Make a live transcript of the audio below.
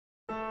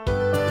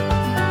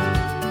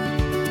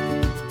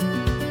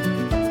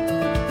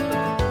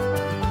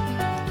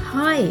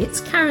Hey,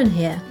 it's Karen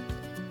here.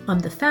 I'm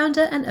the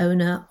founder and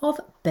owner of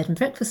Bed and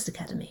Breakfast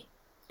Academy.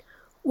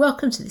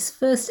 Welcome to this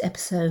first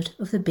episode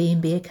of the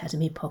B&B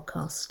Academy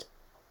podcast.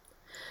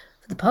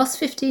 For the past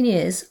 15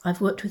 years,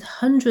 I've worked with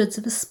hundreds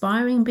of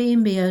aspiring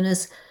B&B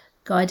owners,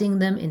 guiding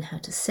them in how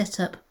to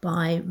set up,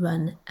 buy,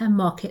 run and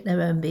market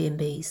their own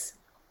B&Bs.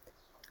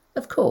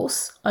 Of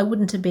course, I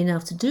wouldn't have been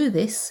able to do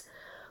this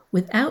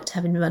without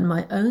having run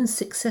my own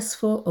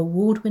successful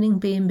award-winning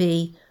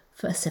B&B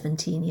for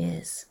 17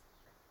 years.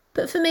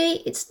 But for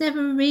me, it's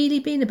never really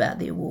been about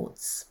the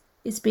awards.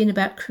 It's been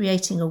about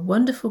creating a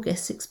wonderful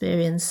guest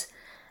experience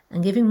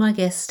and giving my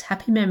guests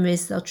happy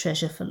memories they'll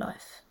treasure for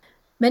life.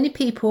 Many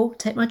people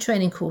take my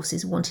training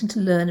courses wanting to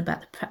learn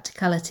about the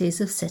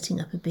practicalities of setting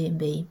up a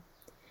B&B.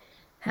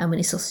 How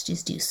many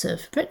sausages do you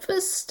serve for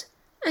breakfast?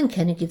 And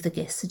can you give the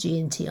guests a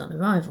G&T on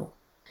arrival?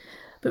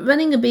 But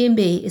running a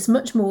B&B is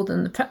much more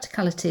than the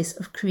practicalities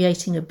of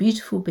creating a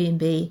beautiful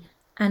B&B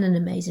and an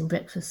amazing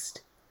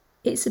breakfast.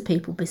 It's a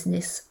people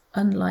business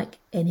unlike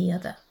any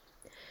other.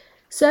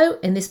 So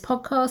in this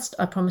podcast,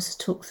 I promise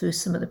to talk through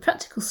some of the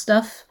practical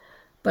stuff,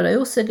 but I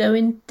also go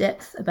in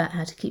depth about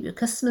how to keep your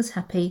customers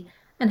happy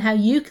and how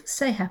you can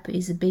stay happy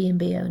as a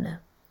B&B owner.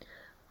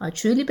 I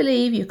truly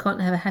believe you can't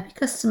have a happy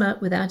customer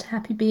without a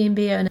happy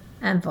B&B owner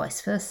and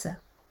vice versa.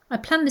 I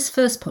planned this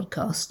first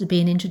podcast to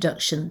be an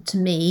introduction to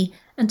me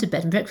and to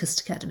Bed and Breakfast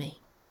Academy.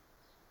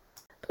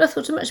 But I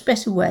thought a much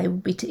better way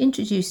would be to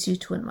introduce you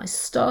to one of my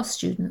star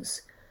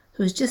students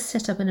who has just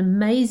set up an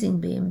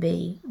amazing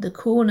B&B, The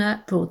Corner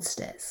at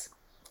Broadstairs.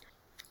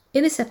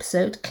 In this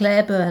episode,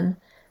 Byrne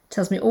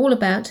tells me all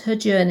about her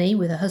journey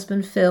with her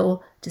husband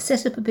Phil to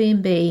set up a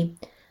B&B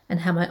and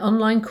how my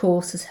online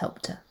course has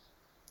helped her.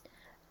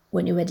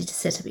 When you're ready to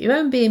set up your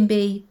own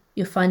B&B,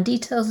 you'll find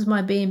details of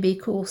my B&B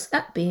course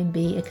at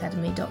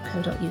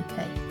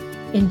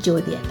bnbacademy.co.uk.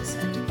 Enjoy the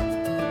episode.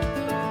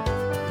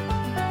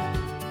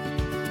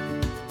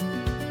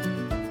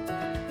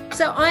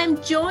 So I'm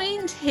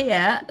joined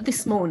here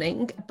this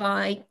morning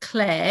by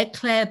Claire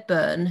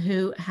Byrne,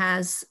 who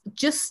has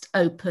just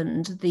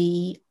opened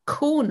the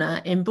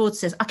Corner in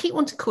Broadstairs. I keep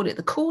wanting to call it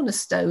the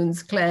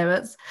Cornerstones, Claire.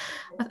 It's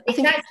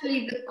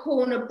actually the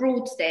Corner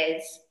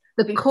Broadstairs.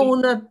 The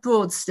Corner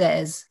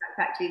Broadstairs.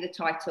 That's actually the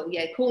title,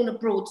 yeah. Corner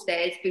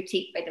Broadstairs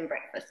Boutique Bed and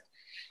Breakfast.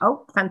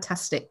 Oh,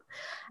 fantastic.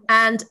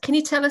 And can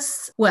you tell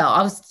us, well,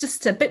 I was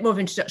just a bit more of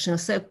an introduction.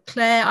 So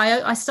Claire,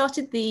 I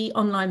started the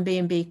online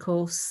B&B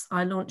course.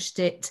 I launched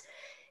it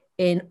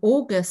in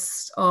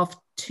August of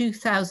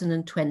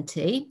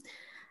 2020.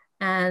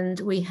 And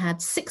we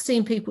had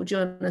 16 people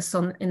join us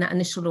in that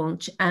initial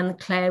launch. And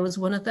Claire was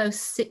one of those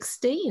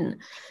 16.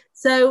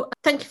 So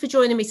thank you for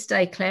joining me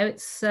today, Claire.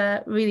 It's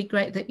really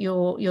great that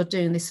you're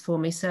doing this for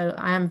me. So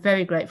I am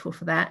very grateful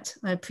for that.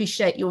 I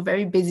appreciate you're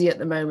very busy at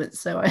the moment.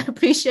 So I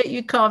appreciate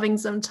you carving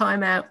some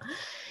time out.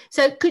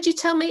 So could you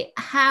tell me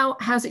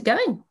how's it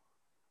going?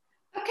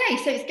 Okay,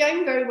 so it's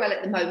going very well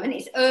at the moment.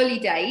 It's early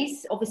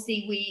days.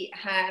 Obviously, we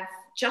have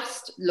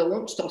just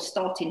launched or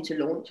starting to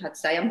launch, I'd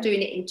say. I'm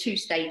doing it in 2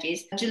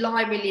 stages.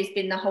 July really has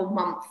been the whole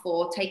month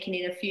for taking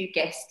in a few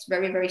guests,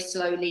 very, very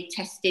slowly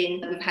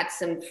testing. We've had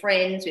some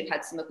friends, we've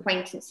had some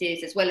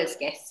acquaintances as well as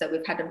guests. So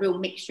we've had a real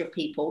mixture of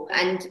people.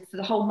 And for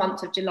the whole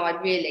month of July,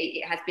 really,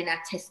 it has been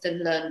our test and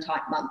learn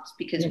type month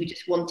because we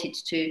just wanted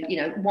to,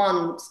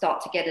 one,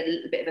 start to get a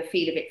little bit of a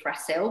feel of it for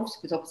ourselves,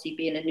 because obviously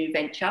being a new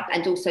venture,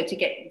 and also to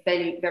get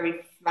very,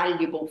 very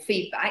valuable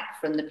feedback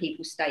from the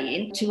people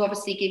staying, to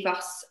obviously give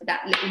us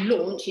that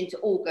little launch into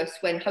August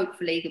when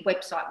hopefully the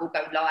website will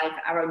go live,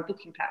 our own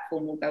booking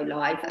platform will go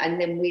live, and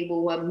then we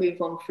will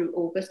move on through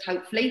August,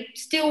 hopefully.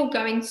 Still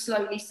going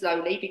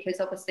slowly, because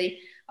obviously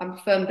I'm a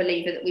firm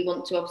believer that we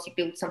want to obviously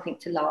build something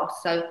to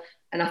last. So,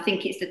 and I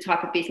think it's the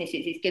type of business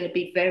it's going to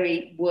be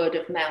very word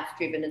of mouth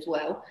driven as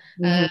well.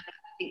 I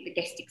think the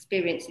guest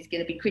experience is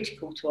going to be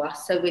critical to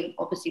us. So we're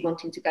obviously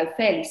wanting to go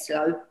fairly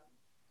slow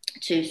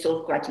to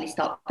sort of gradually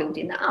start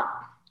building that up.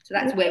 So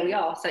that's where we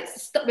are. So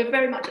we're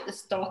very much at the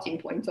starting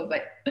point of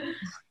it.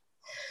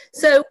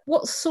 So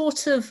what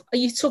sort of,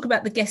 you talk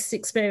about the guest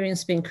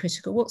experience being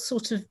critical, what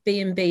sort of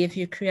B&B have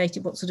you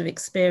created? What sort of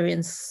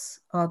experience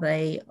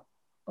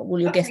will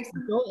your guests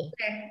enjoy?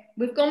 Yeah,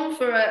 we've gone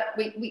for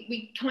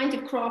we kind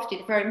of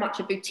crafted very much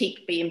a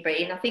boutique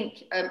B&B, and I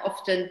think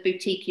often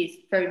boutique is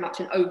very much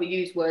an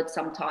overused word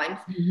sometimes,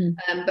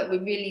 but we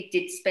really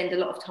did spend a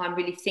lot of time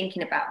really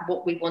thinking about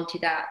what we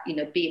wanted our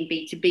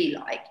B&B to be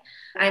like,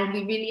 and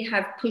we really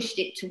have pushed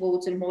it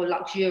towards a more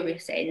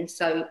luxurious end.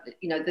 So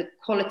the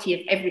quality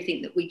of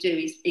everything that we do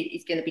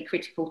is going to be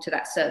critical to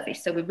that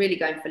service. So we're really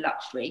going for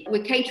luxury.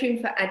 We're catering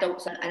for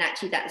adults, and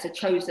actually that is a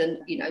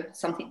chosen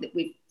something that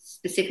we've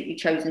specifically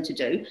chosen to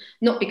do,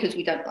 not because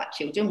we don't like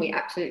children, we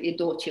absolutely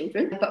adore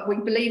children, but we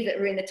believe that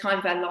we're in a time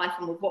of our life,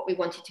 and with what we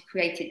wanted to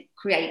create,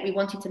 we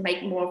wanted to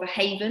make more of a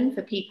haven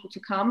for people to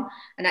come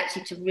and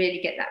actually to really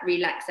get that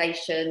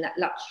relaxation, that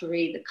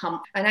luxury, the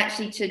comfort, and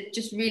actually to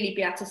just really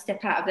be able to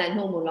step out of their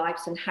normal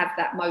lives and have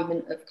that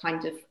moment of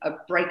kind of a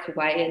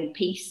breakaway and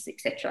peace,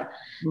 etc.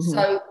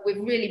 So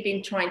we've really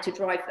been trying to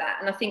drive that,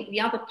 and I think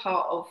the other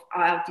part of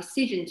our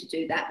decision to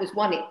do that was,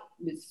 one, it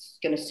was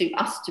going to suit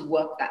us to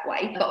work that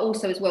way. But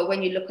also as well,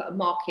 when you look at a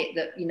market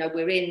that, you know,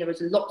 we're in, there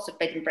is lots of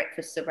bed and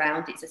breakfasts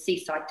around. It's a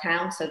seaside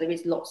town, so there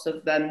is lots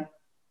of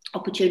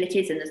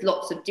opportunities, and there's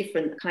lots of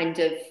different kind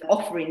of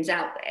offerings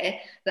out there,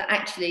 that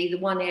actually the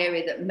one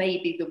area that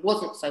maybe there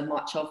wasn't so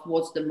much of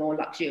was the more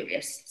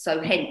luxurious.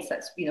 So hence,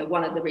 that's, you know,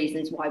 one of the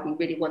reasons why we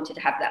really wanted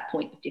to have that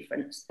point of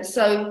difference.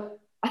 So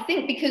I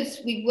think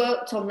because we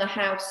worked on the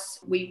house,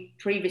 we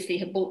previously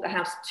had bought the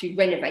house to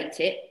renovate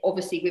it,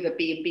 obviously with a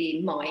B&B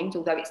in mind,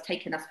 although it's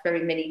taken us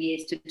very many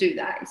years to do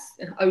that.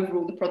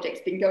 Overall, the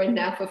project's been going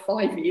now for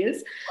 5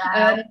 years.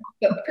 Wow.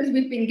 But because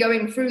we've been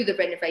going through the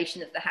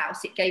renovation of the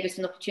house, it gave us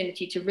an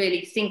opportunity to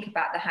really think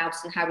about the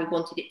house and how we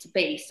wanted it to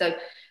be. So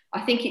I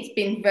think it's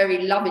been very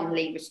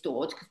lovingly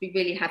restored, because we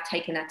really have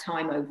taken our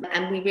time over,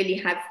 and we really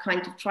have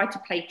kind of tried to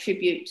pay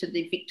tribute to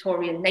the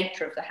Victorian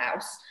nature of the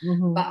house,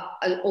 but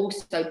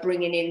also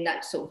bringing in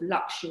that sort of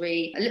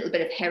luxury, a little bit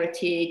of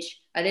heritage,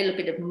 a little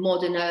bit of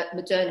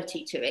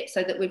modernity to it,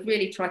 so that we've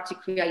really tried to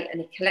create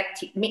an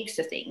eclectic mix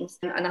of things.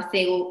 And I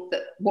feel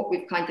that what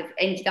we've kind of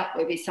ended up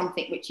with is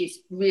something which is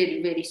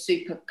really, really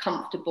super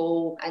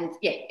comfortable. And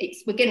yeah,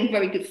 we're getting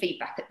very good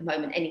feedback at the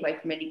moment anyway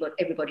from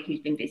everybody who's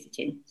been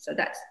visiting. So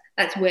that's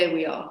where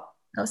we are.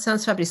 That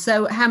sounds fabulous.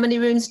 So how many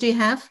rooms do you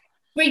have?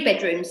 3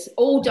 bedrooms,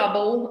 all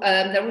double.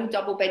 They're all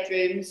double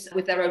bedrooms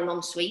with their own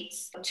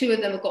en-suites. 2 of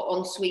them have got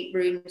en-suite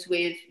rooms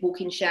with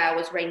walk-in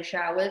showers, rain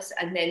showers,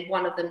 and then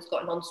one of them's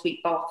got an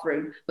en-suite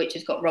bathroom, which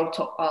has got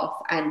roll-top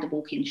bath and a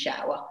walk-in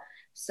shower.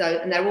 So,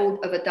 and they're all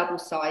of a double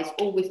size,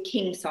 all with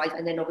king size.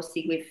 And then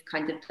obviously we've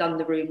kind of done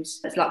the rooms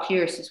as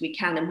luxurious as we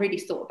can, and really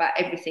thought about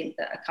everything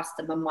that a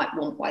customer might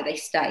want while they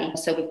stay.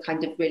 So we've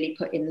kind of really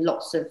put in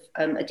lots of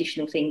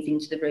additional things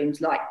into the rooms,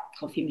 like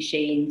coffee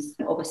machines.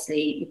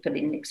 Obviously we put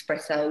in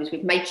espressos.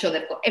 We've made sure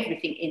they've got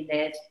everything in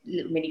there,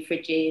 little mini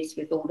fridges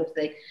with all of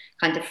the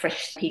kind of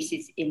fresh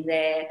pieces in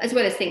there, as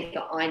well as things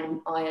like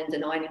irons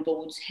and ironing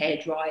boards, hair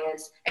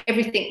dryers,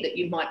 everything that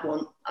you might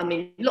want. I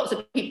mean, lots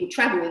of people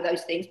travel with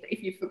those things, but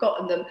if you've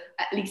forgotten them,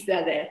 at least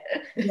they're there.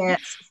 Yeah,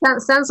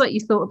 sounds like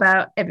you've thought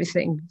about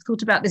everything.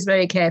 Thought about this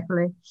very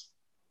carefully.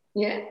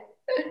 Yeah.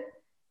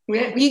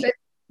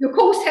 Your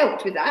course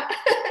helped with that.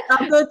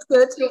 Oh, good.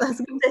 That's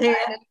good to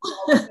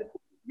hear.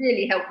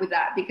 Really helped with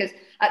that, because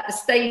at the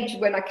stage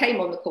when I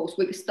came on the course,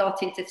 we were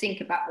starting to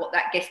think about what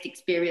that guest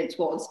experience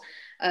was,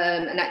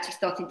 and actually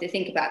starting to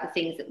think about the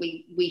things that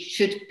we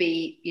should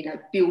be, you know,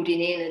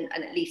 building in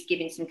and at least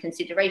giving some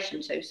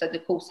consideration to. So the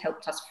course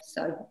helped us.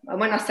 So, and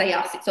when I say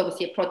us, it's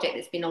obviously a project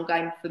that's been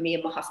ongoing for me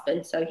and my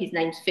husband. So his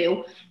name's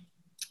Phil,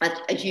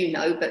 as you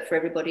know, but for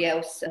everybody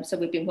else. So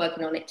we've been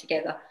working on it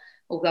together,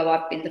 although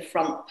I've been the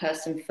front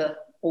person for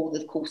all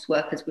the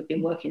coursework as we've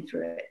been working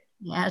through it.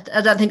 Yeah, I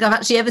don't think I've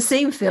actually ever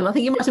seen Phil. I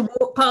think he might have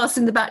walked past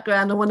in the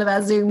background on one of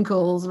our Zoom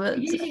calls. But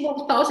he usually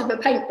walks past with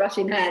a paintbrush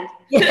in hand.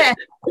 Yeah.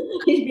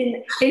 he's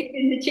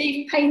been the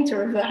chief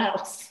painter of the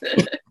house.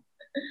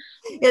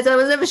 Yes, I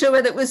was never sure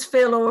whether it was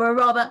Phil or a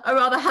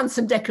rather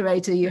handsome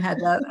decorator you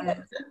had out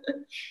there.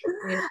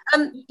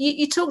 Yeah.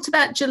 You talked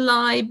about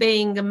July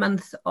being a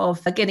month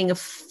of getting a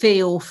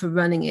feel for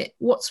running it.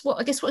 What's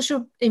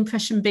your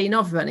impression been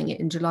of running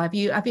it in July? Have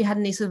you had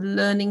any sort of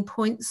learning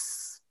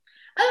points?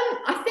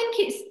 I think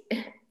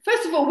it's,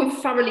 first of all, we've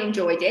thoroughly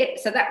enjoyed it.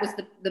 So that was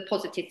the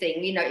positive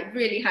thing. You know, it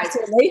really has.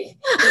 It was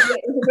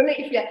a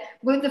relief, yeah.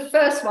 With the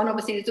first one,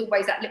 obviously, there's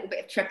always that little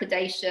bit of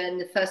trepidation.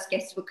 The first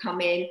guests would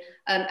come in.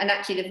 And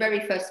actually, the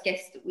very first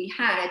guests that we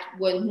had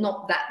were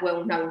not that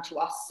well known to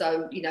us.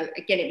 So, you know,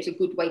 again, it was a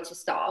good way to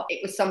start. It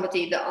was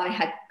somebody that I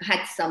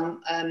had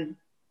some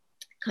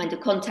kind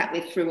of contact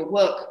with through a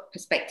work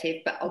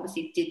perspective, but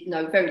obviously did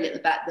know very little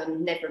about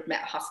them, never had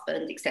met a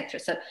husband, etc.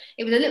 So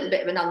it was a little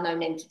bit of an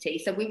unknown entity.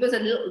 So we was a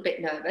little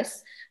bit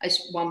nervous,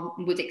 as one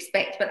would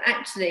expect, but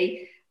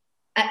actually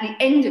at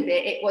the end of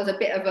it, it was a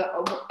bit of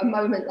a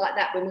moment like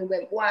that when we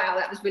went, wow,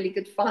 that was really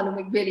good fun, and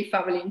we really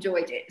thoroughly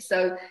enjoyed it.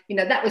 So, you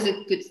know, that was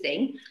a good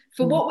thing.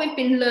 For what we've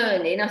been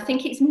learning, I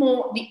think it's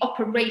more the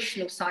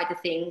operational side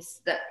of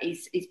things that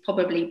is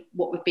probably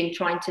what we've been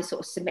trying to sort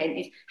of cement,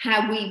 is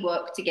how we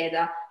work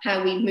together,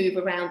 how we move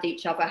around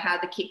each other, how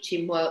the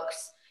kitchen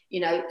works, you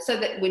know, so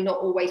that we're not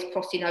always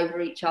crossing over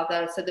each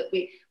other, so that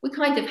we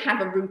kind of have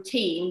a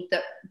routine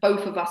that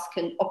both of us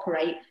can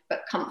operate,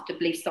 but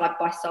comfortably side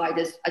by side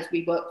as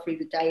we work through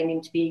the day and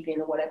into the evening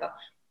or whatever.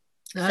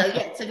 Okay. So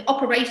yeah, so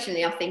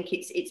operationally, I think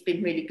it's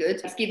been really good.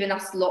 It's given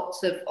us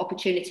lots of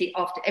opportunity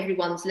after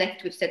everyone's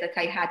left. We've said,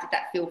 okay, how did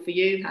that feel for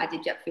you? How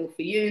did that feel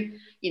for you?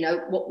 You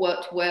know, what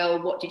worked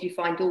well? What did you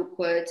find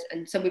awkward?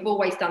 And so we've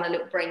always done a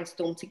little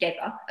brainstorm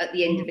together at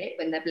the end of it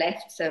when they've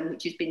left,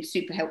 which has been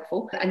super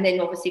helpful. And then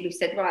obviously we've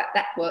said, right,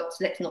 that worked,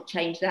 so let's not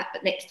change that,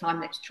 but next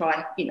time let's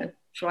try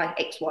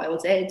X, Y, or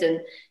Z.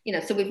 And, you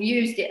know, so we've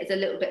used it as a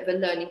little bit of a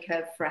learning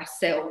curve for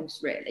ourselves,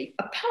 really.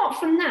 Apart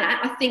from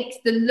that, I think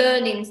the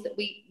learnings that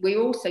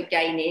we're also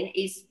gaining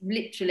is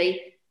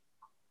literally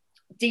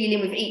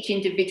dealing with each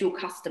individual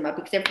customer,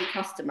 because every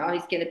customer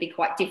is going to be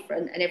quite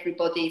different, and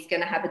everybody's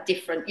going to have a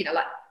different,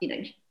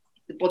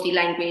 the body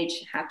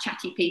language, how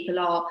chatty people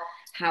are.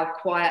 how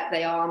quiet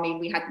they are. I mean,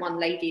 we had one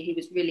lady who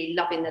was really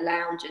loving the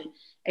lounge, and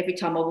every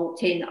time I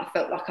walked in, I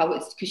felt like I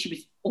was, because she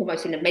was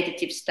almost in a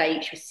meditative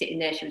state. She was sitting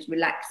there, she was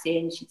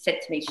relaxing. She said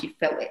to me she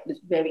felt it was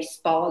very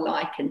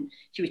spa-like, and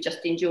she was just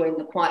enjoying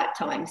the quiet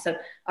time. So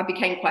I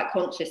became quite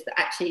conscious that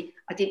actually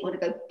I didn't want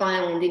to go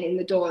bounding in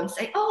the door and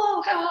say,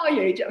 oh, how are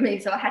you? Do you know what I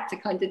mean? So I had to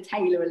kind of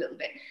tailor a little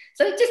bit.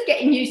 So just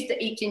getting used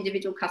to each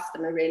individual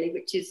customer, really,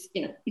 which is,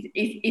 you know,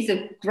 is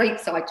a great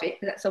side to it,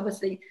 because that's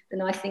obviously the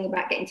nice thing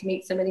about getting to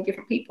meet so many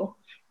different people.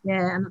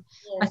 Yeah, and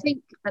I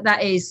think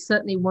that is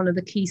certainly one of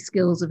the key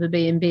skills of a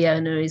B&B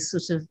owner, is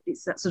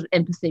it's that sort of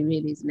empathy,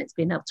 really, isn't it? It's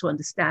being able to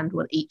understand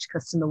what each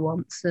customer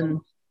wants,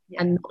 and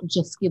not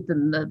just give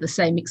them the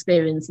same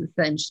experience and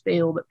the same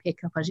spiel, but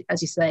pick up,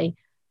 as you say,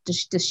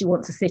 does she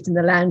want to sit in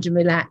the lounge and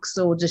relax,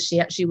 or does she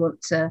actually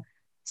want to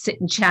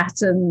sit and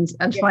chat and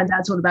find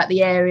out all about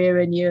the area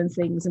and you and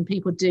things? And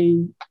people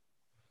do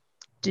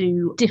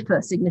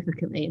differ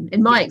significantly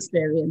in my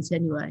experience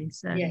anyway.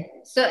 So yeah,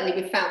 certainly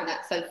we've found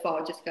that so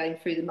far, just going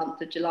through the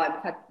month of July.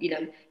 We've had, you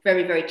know,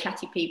 very, very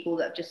chatty people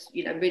that have just,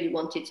 you know, really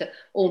wanted to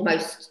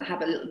almost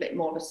have a little bit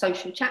more of a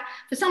social chat.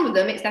 For some of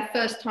them, it's their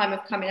first time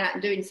of coming out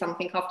and doing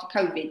something after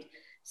COVID.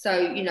 So,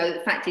 you know, the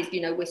fact is, you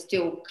know, we're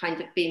still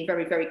kind of being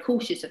very, very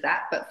cautious of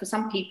that. But for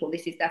some people,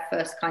 this is their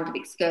first kind of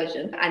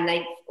excursion. And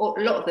a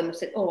lot of them have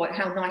said, oh,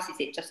 how nice is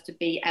it just to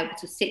be able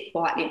to sit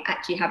quietly and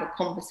actually have a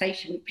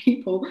conversation with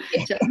people,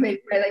 where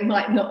they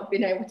might not have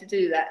been able to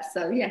do that.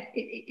 So, yeah,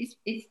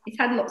 it's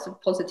had lots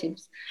of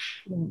positives.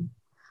 Yeah.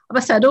 I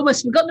must say, I'd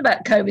almost forgotten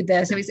about COVID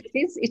there. So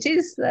it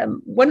is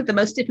one of the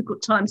most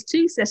difficult times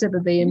to set up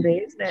a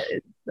B&B,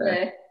 isn't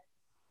it?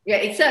 Yeah,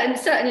 it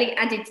certainly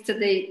added to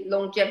the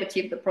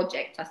longevity of the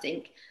project, I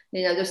think.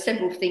 You know, there's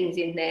several things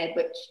in there,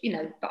 which, you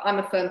know, but I'm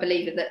a firm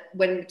believer that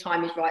when the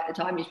time is right, the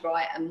time is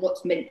right, and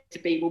what's meant to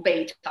be will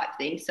be, type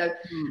thing. So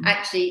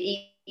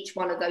actually each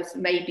one of those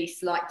maybe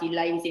slight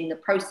delays in the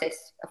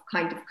process have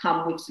kind of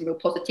come with some real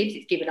positives.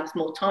 It's given us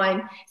more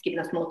time. It's given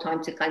us more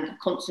time to kind of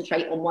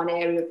concentrate on one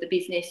area of the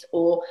business,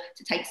 or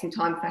to take some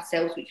time for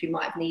ourselves, which we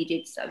might have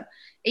needed. So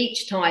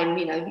each time,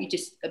 you know, you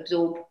just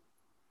absorb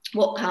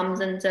what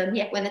comes, and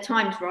when the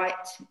time's right,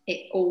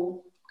 it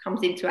all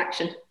comes into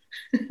action.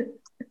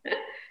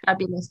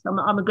 Fabulous.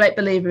 I'm a great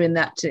believer in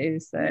that too,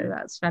 so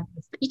that's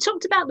fabulous. You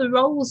talked about the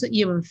roles that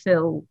you and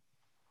Phil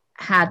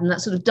had, and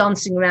that sort of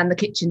dancing around the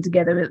kitchen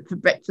together for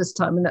breakfast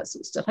time and that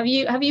sort of stuff. Have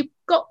you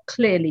got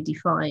clearly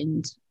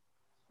defined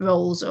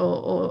roles,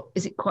 or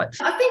is it quite?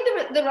 I think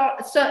there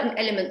are certain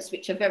elements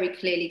which are very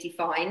clearly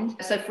defined.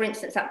 So, for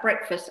instance, at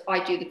breakfast,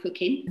 I do the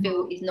cooking.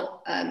 Phil is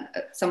not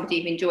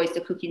somebody who enjoys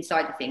the cooking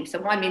side of things.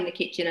 So I'm in the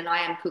kitchen and I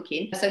am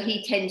cooking. So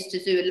he tends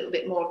to do a little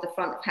bit more of the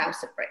front of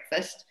house at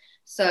breakfast.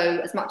 So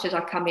as much as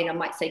I come in, I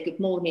might say good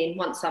morning.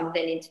 Once I'm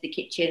then into the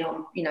kitchen,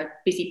 I'm, you know,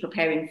 busy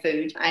preparing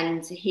food,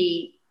 and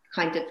he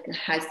kind of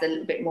has a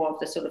little bit more of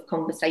the sort of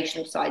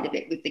conversational side of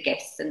it with the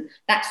guests, and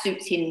that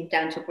suits him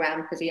down to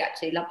ground, because he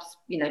actually loves,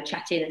 you know,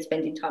 chatting and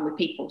spending time with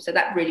people. So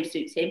that really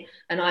suits him,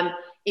 and I'm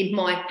in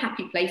my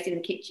happy place in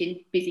the kitchen,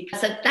 busy.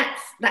 So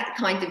that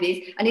kind of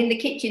is. And in the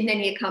kitchen, then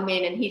you come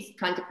in and he's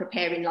kind of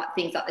preparing like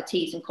things like the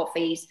teas and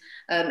coffees,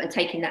 and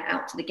taking that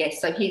out to the guests.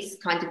 So he's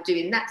kind of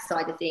doing that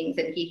side of things,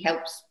 and he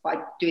helps by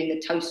doing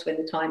the toast when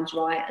the time's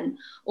right and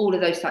all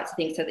of those types of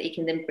things, so that he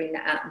can then bring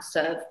that out and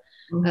serve.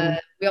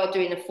 We are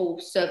doing a full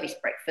service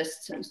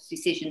breakfast. It was a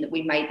decision that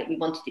we made, that we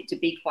wanted it to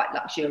be quite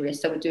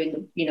luxurious. So we're doing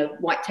the, you know,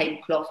 white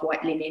tablecloth,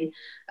 white linen,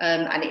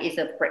 and it is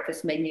a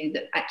breakfast menu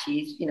that actually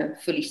is, you know,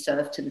 fully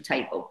served to the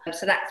table.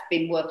 So that's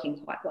been working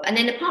quite well. And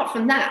then apart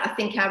from that, I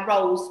think our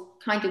roles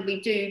kind of,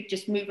 we do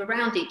just move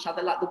around each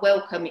other. Like the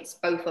welcome, it's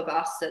both of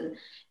us, and,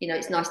 you know,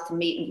 it's nice to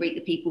meet and greet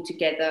the people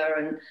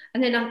together.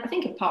 And then I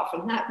think apart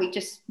from that, we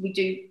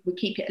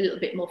keep it a little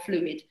bit more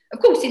fluid. Of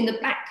course, in the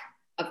back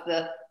of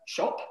the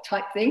shop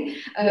type thing,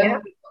 we've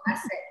got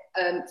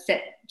our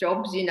set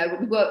jobs, you know,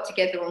 we work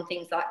together on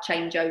things like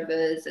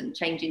changeovers and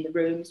changing the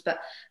rooms,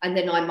 and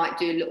then I might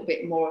do a little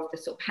bit more of the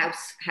sort of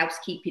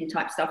housekeeping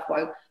type stuff,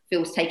 while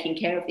Phil's taking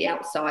care of the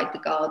outside, the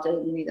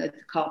garden, you know, the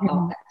car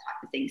park, that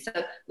type of thing. So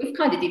we've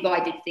kind of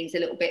divided things a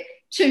little bit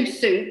to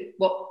suit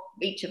what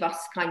each of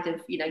us kind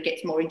of, you know,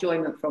 gets more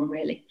enjoyment from,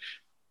 really.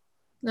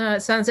 No, it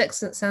sounds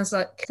excellent. Sounds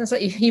like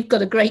you've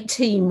got a great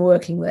team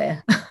working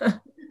there.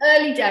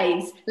 Early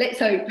days. Let's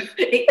hope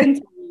it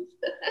continues.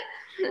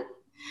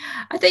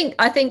 I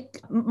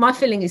think my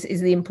feeling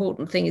is the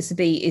important thing is to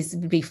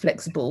be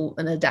flexible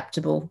and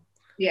adaptable.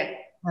 Yeah.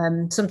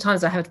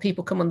 Sometimes I have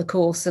people come on the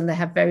course and they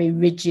have very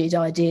rigid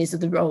ideas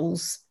of the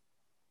roles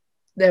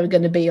they're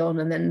going to be on,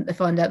 and then they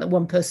find out that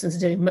one person's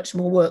doing much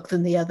more work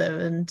than the other.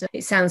 And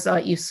it sounds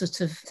like you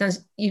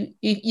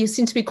you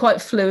seem to be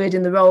quite fluid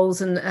in the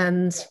roles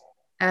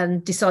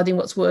and deciding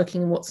what's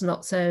working and what's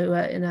not.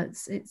 So you know,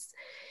 it's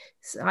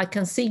I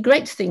can see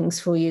great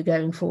things for you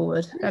going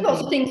forward. There's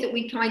lots of things that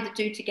we kind of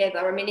do together.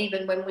 I mean,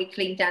 even when we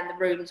clean down the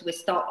rooms, we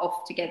start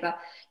off together.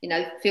 You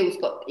know, Phil's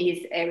got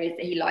his areas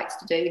that he likes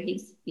to do.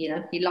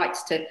 He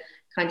likes to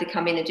kind of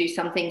come in and do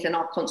some things, and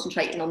I'm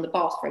concentrating on the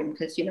bathroom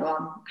because, you know,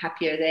 I'm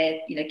happier there,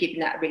 you know, giving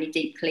that a really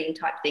deep clean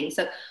type thing.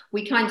 So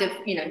we kind of,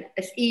 you know,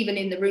 as even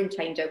in the room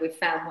changer, we've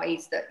found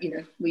ways that, you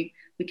know, we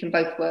can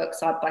both work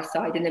side by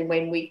side. And then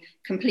when we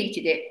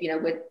completed it, you know,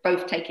 we'd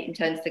both take it in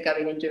turns to go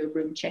in and do a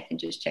room check and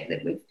just check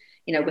that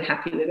we're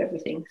happy with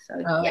everything. So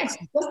yeah, it's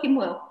working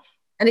well.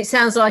 And it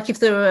sounds like if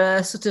there were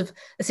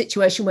a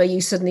situation where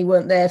you suddenly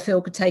weren't there,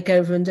 Phil could take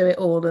over and do it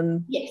all,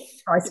 and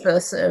yes, vice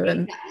versa.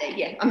 Exactly,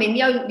 yeah. I mean,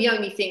 the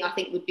only thing I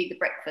think would be the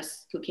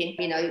breakfast cooking.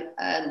 You know,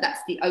 that's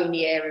the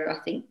only area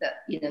I think that,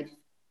 you know,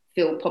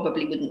 Phil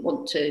probably wouldn't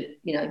want to,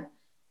 you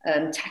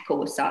know,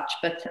 tackle as such.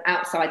 But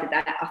outside of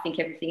that, I think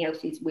everything else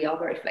we are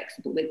very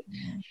flexible with.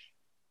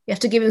 You have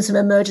to give him some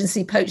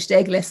emergency poached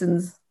egg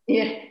lessons.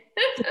 Yeah.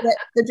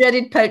 The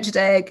dreaded poached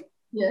egg.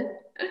 Yeah.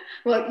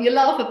 Well, you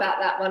laugh about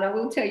that one. I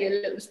will tell you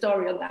a little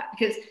story on that,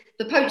 because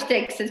the poached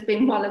eggs has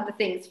been one of the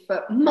things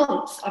for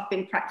months. I've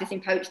been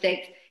practicing poached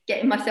eggs,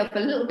 getting myself a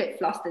little bit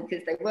flustered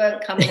because they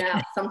weren't coming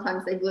out.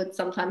 Sometimes they would,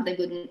 sometimes they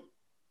wouldn't.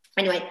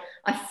 Anyway,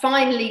 I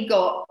finally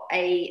got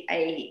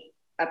a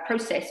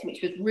process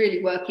which was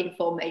really working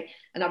for me,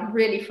 and I've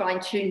really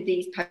fine-tuned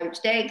these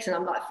poached eggs, and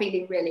I'm like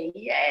feeling really,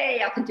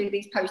 yay, I can do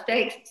these poached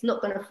eggs. It's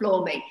not going to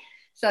floor me.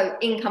 So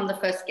in come the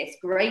first guest.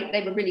 Great.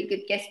 They were really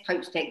good guest.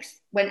 Poached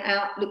eggs went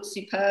out, looked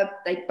superb.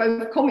 They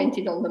both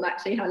commented on them,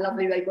 actually, how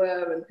lovely they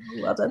were,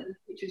 and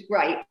which was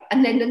great.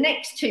 And then the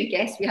next two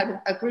guests, we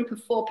had a group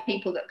of 4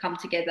 people that come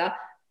together.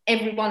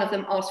 Every one of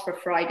them asked for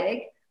a fried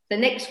egg. The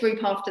next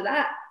group after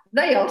that,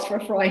 they asked for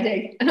a fried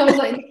egg. And I was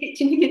like in the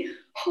kitchen thinking,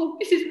 oh,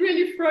 this is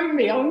really throwing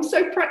me. I'm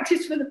so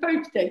practiced for the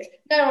poached eggs.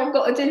 Now I've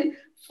got to do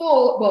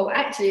 4. Well,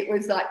 actually, it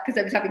was like, because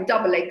I was having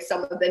double eggs,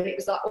 some of them, it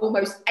was like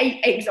almost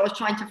 8 eggs I was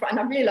trying to fry. And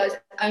I realised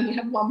I only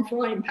have 1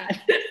 frying pan.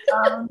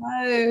 Oh,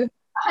 no.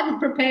 I hadn't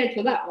prepared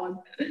for that one.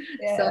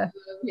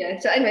 Yeah.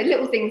 So anyway,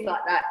 little things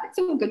like that. It's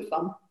all good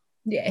fun.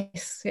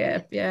 Yes,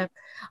 yeah.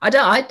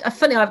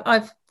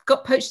 I've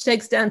got poached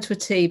eggs down to a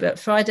T, but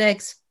fried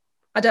eggs,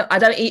 I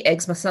don't eat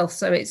eggs myself,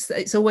 so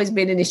it's always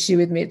been an issue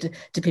with me.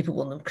 Do people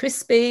want them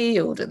crispy,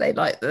 or do they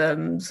like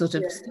them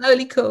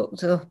slowly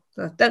cooked? Or,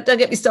 don't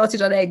get me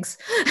started on eggs.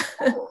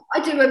 I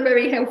do a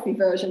very healthy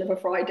version of a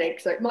fried egg,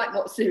 so it might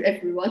not suit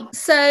everyone.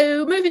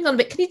 So moving on a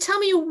bit, can you tell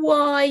me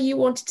why you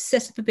wanted to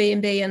set up a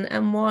B&B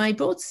and why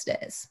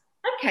Broadstairs?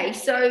 Okay,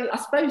 so I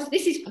suppose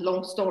this is a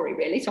long story,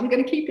 really, so I'm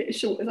going to keep it as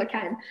short as I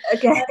can.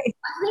 Okay. I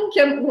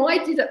think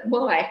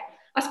why?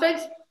 I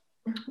suppose,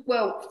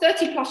 well,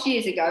 30 plus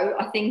years ago,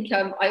 I think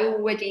I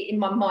already in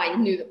my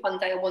mind knew that one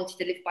day I wanted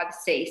to live by the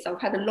sea. So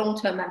I've had a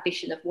long-term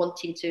ambition of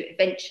wanting to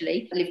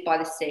eventually live by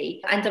the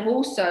sea. And I've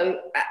also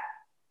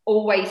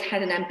always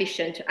had an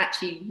ambition to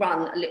actually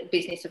run a little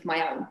business of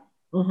my own.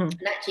 Mm-hmm.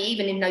 And actually,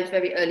 even in those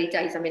very early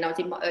days, I mean, I was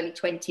in my early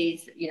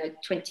 20s,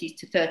 20s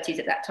to 30s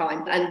at that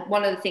time. And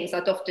one of the things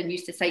I'd often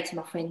used to say to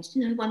my friends,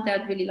 one day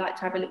I'd really like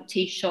to have a little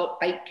tea shop,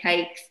 bake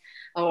cakes,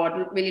 or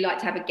I'd really like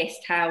to have a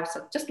guest house.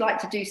 I'd just like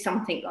to do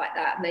something like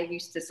that. And they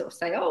used to sort of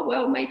say, oh,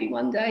 well, maybe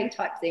one day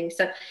type thing.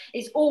 So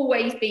it's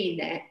always been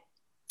there.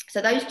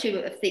 So those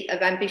two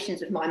are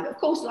ambitions of mine. But of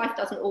course, life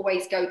doesn't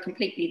always go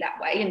completely that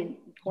way. And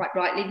quite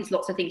rightly, there's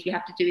lots of things you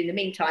have to do in the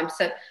meantime.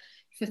 So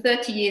for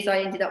 30 years,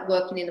 I ended up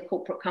working in a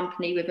corporate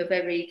company with a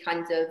very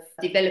kind of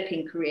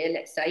developing career,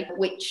 let's say,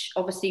 which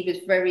obviously was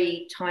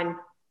very time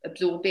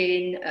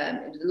absorbing.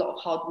 It was a lot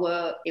of hard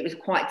work. It was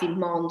quite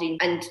demanding,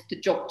 and the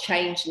job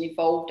changed and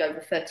evolved over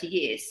 30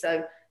 years.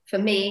 So for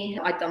me,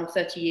 I'd done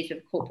 30 years with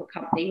a corporate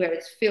company,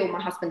 whereas Phil,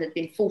 my husband, had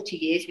been 40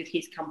 years with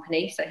his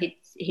company. So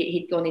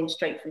he'd gone in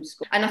straight from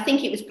school. And I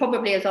think it was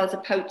probably as I was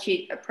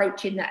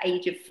approaching that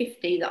age of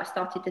 50 that I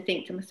started to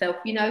think to myself,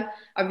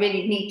 I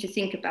really need to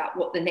think about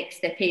what the next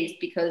step is,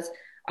 because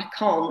I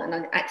can't, and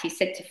I actually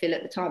said to Phil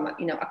at the time,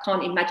 I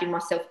can't imagine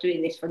myself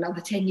doing this for another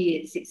 10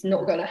 years. It's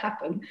not going to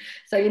happen.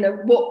 So,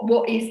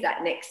 what is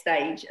that next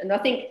stage? And I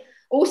think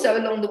also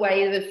along the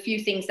way, there were a few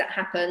things that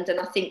happened. And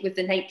I think with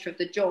the nature of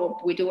the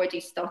job, we'd already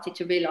started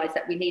to realise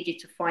that we needed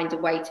to find a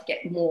way to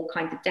get more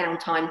kind of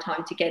downtime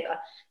time together.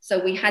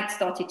 So we had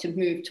started to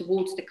move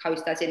towards the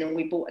coast, and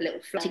we bought a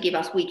little flat to give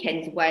us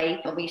weekends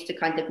away. And we used to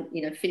kind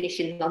of, finish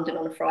in London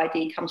on a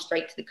Friday, come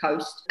straight to the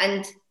coast.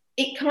 And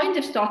it kind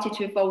of started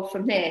to evolve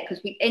from there,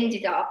 because we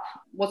ended up,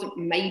 wasn't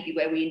maybe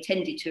where we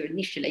intended to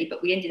initially,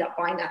 but we ended up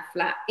buying our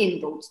flat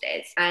in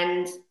Broadstairs.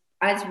 And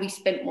as we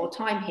spent more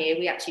time here,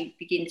 we actually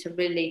begin to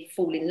really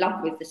fall in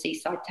love with the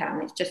seaside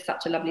town. It's just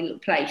such a lovely little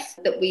place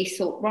that we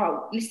thought,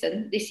 well,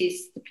 listen, this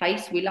is the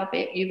place. We love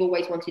it. You've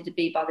always wanted to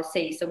be by the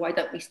sea, so why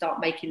don't we start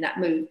making that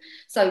move?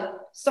 So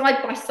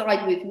side by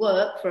side with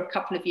work for a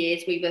couple of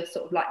years, we were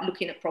sort of like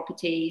looking at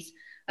properties,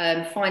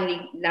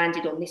 finally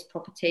landed on this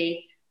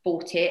property,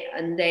 bought it,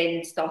 and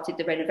then started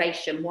the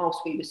renovation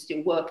whilst we were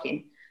still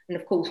working. And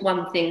of course,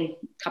 a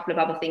couple of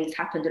other things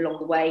happened along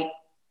the way.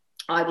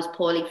 I was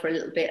poorly for a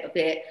little bit of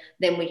it.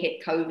 Then we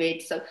hit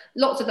COVID. So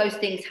lots of those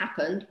things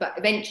happened. But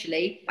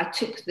eventually I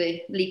took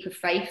the leap of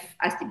faith,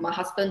 as did my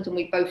husband. And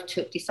we both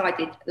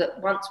decided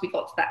that once we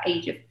got to that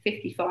age of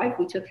 55,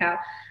 we took our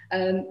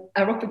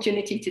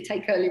opportunity to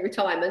take early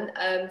retirement.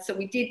 So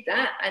we did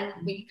that, and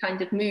we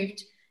kind of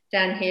moved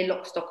down here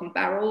lock, stock and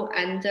barrel,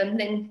 and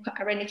then put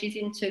our energies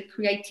into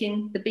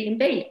creating the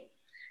B&B.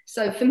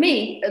 So for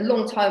me, a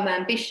long-time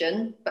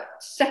ambition, but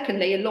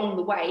secondly, along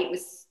the way, it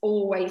was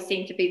always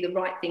seemed to be the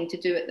right thing to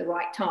do at the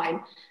right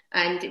time.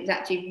 And it was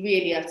actually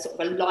really a sort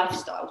of a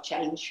lifestyle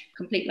change,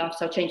 complete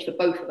lifestyle change for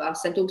both of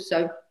us. And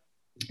also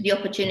the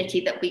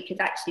opportunity that we could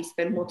actually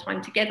spend more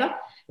time together,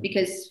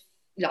 because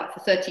like for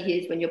 30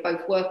 years when you're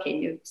both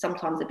working, you're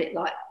sometimes a bit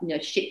like,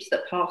 ships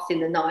that pass in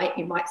the night.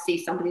 You might see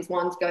somebody's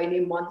one's going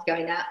in, one's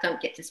going out, don't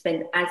get to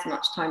spend as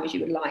much time as you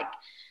would like.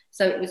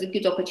 So it was a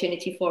good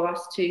opportunity for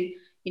us to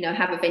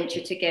have a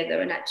venture together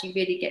and actually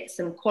really get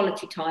some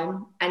quality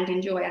time and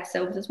enjoy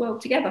ourselves as well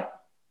together.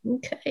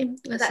 Okay.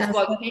 That's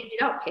why we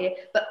ended up here.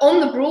 But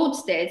on the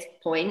Broadstairs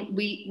point,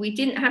 we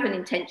didn't have an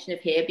intention of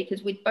here,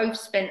 because we'd both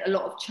spent a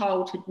lot of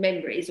childhood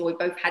memories, or we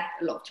both had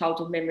a lot of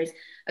childhood memories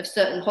of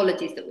certain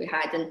holidays that we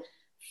had. And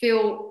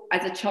Phil,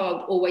 as a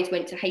child, always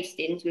went to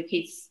Hastings with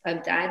his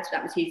dad.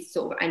 That was his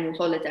sort of annual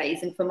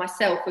holidays. And for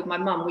myself, with my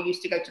mum, we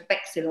used to go to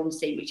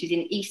Bexhill-on-Sea, which is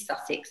in East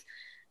Sussex.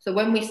 So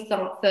when we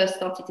first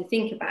started to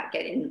think about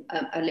getting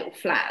a little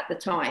flat at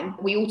the time,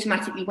 we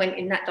automatically went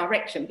in that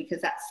direction, because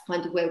that's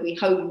kind of where we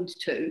homed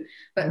to.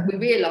 But we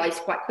realised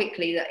quite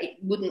quickly that it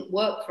wouldn't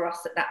work for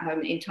us at that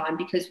moment in time,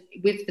 because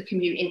with the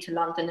commute into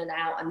London and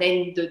out, and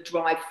then the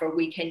drive for a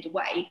weekend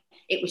away,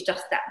 it was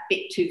just that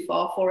bit too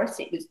far for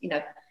us. It was,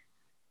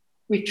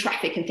 with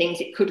traffic and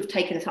things, it could have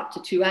taken us up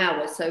to 2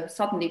 hours. So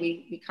suddenly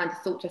we kind of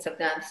thought to ourselves,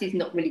 no, this is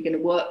not really going to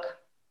work.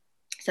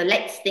 So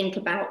let's think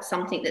about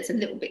something that's a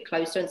little bit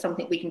closer and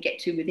something we can get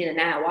to within an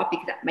hour,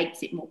 because that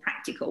makes it more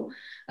practical.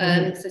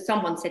 So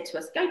someone said to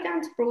us, go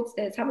down to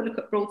Broadstairs, have a look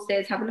at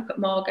Broadstairs, have a look at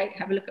Margate,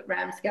 have a look at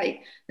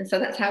Ramsgate. And so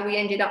that's how we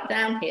ended up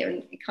down here.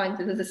 And it kind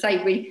of, as I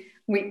say,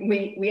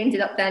 we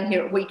ended up down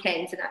here at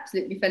weekends and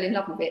absolutely fell in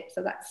love with it.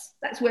 So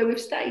that's where we've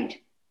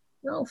stayed.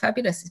 Oh,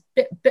 fabulous.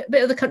 Bit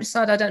of the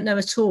countryside I don't know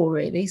at all,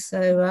 really.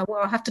 So,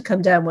 I'll have to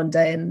come down one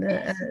day and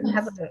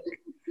have a look.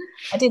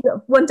 I did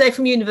one day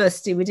from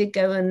university. We did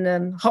go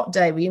on hot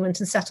day. We went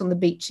and sat on the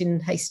beach in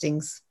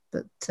Hastings.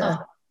 But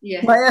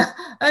my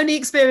only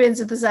experience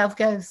of the South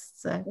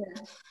Coast. So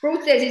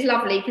Broadstairs is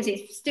lovely, because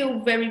it's still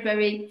very,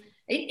 very...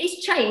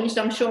 It's changed,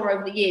 I'm sure,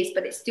 over the years,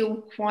 but it's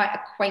still quite a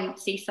quaint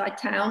seaside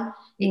town.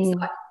 It's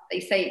like they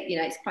say,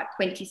 it's quite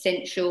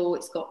quintessential.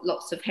 It's got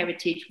lots of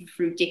heritage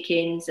through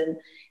Dickens, and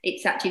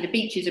it's actually, the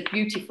beaches are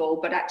beautiful,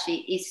 but actually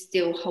it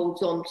still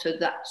holds on to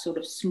that sort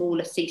of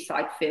smaller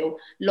seaside feel.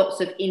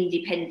 Lots of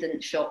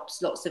independent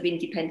shops, lots of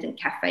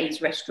independent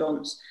cafes,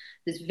 restaurants.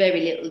 There's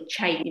very little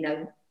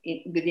chain,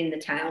 within the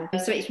town.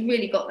 So it's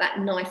really got that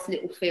nice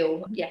little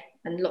feel,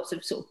 and lots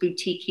of sort of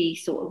boutique-y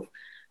sort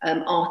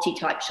of arty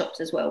type shops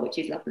as well, which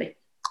is lovely.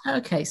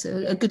 Okay,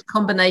 so a good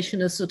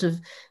combination of sort of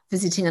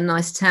visiting a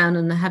nice town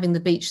and having the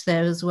beach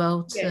there as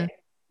well.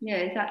 Yeah,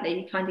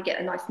 exactly. You kind of get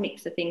a nice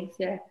mix of things,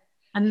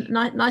 And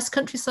nice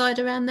countryside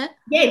around there?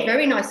 Yeah,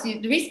 very nice.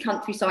 There is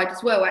countryside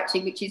as well,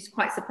 actually, which is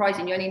quite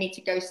surprising. You only need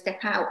to go step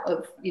out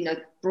of,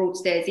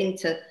 Broadstairs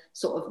into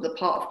sort of the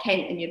part of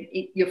Kent, and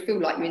you feel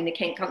like you're in the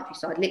Kent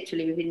countryside.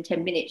 Literally within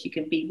 10 minutes, you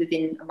can be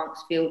within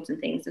amongst fields and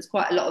things. There's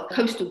quite a lot of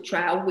coastal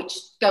trail, which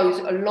goes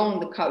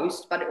along the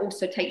coast, but it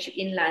also takes you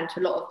inland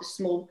to a lot of the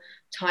small,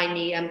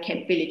 tiny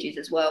Kent villages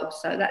as well.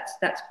 So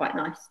that's quite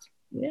nice.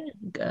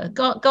 Yeah,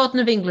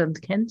 Garden of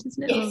England, Kent,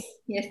 isn't it?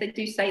 Yes, they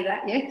do say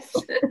that, yes.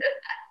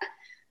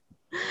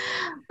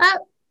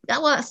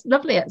 Well, that's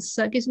lovely. It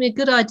gives me a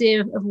good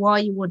idea of why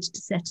you wanted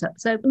to set up.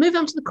 So move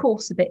on to the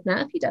course a bit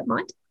now, if you don't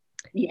mind.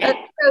 Yeah.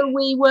 So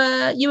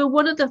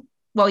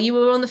you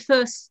were on the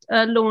first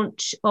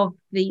launch of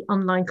the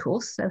online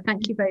course. So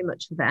thank you very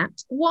much for that.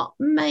 What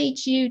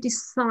made you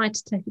decide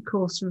to take a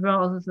course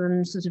rather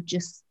than sort of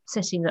just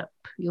setting up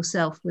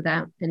yourself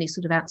without any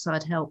sort of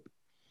outside help?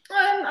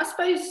 I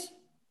suppose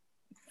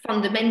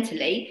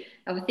fundamentally,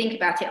 if I think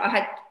about it, I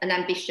had an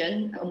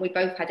ambition, and we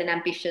both had an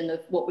ambition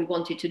of what we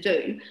wanted to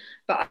do.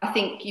 But I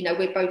think,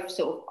 we're both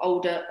sort of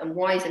older and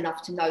wise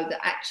enough to know that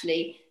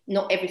actually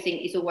not everything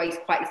is always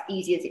quite as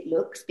easy as it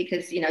looks,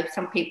 because,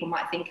 some people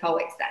might think,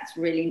 that's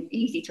really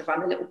easy to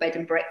run a little bed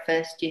and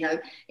breakfast.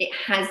 It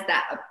has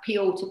that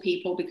appeal to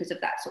people because of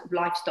that sort of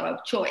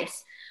lifestyle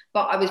choice.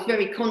 But I was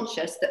very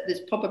conscious that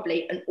there's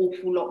probably an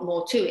awful lot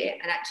more to it.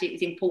 And actually, it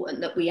was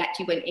important that we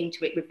actually went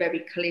into it with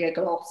very clear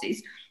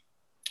glasses.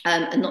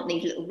 And not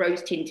these little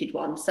rose-tinted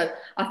ones. So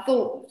I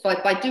thought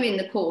by doing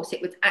the course,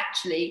 it would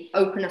actually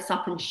open us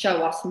up and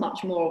show us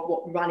much more of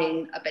what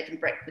running a bed and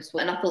breakfast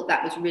was. And I thought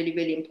that was really,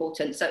 really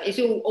important. So it's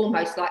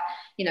almost like,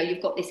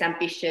 you've got this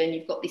ambition,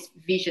 you've got this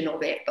vision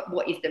of it, but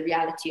what is the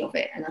reality of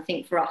it? And I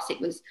think for us,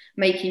 it was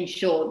making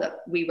sure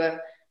that we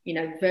were,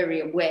 very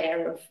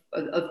aware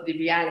of the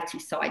reality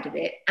side of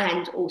it,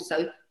 and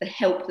also the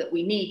help that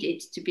we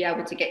needed to be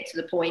able to get to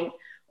the point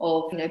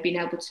of, being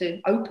able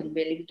to open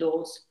really the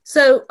doors.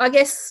 So I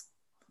guess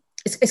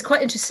it's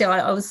quite interesting.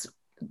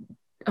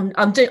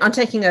 I'm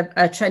taking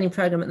a training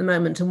program at the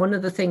moment, and one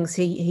of the things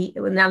the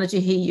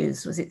analogy he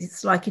used was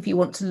it's like if you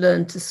want to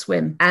learn to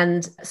swim,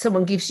 and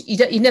someone gives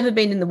you've never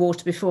been in the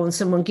water before, and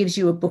someone gives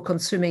you a book on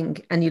swimming,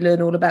 and you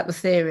learn all about the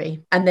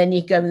theory, and then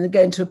you go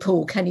into a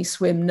pool. Can you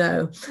swim?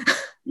 No.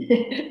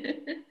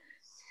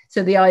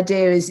 So the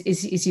idea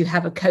is you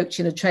have a coach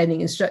and a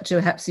training instructor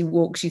who perhaps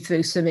walks you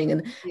through swimming.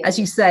 And as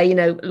you say,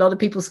 a lot of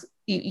people,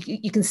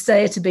 you can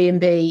stay at a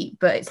B&B,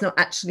 but it's not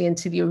actually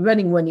until you're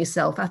running one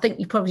yourself. I think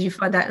you probably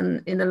find out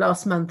in the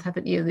last month,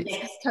 haven't you?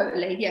 Yes,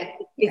 totally. Yeah.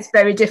 It's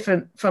very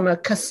different from a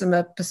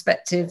customer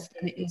perspective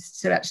than it is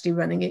to actually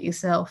running it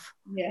yourself.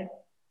 Yeah,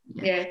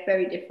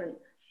 very different.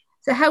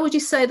 So how would you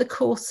say the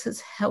course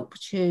has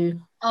helped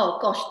you? Oh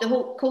gosh, the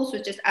whole course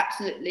was just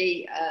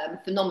absolutely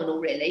phenomenal,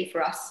 really,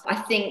 for us. I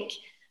think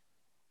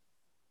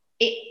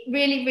it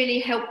really, really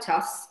helped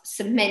us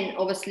cement,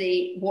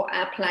 obviously, what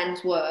our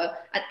plans were,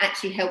 and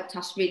actually helped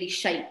us really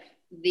shape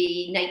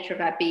the nature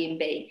of our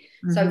B&B.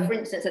 Mm-hmm. So, for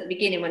instance, at the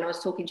beginning, when I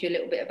was talking to you a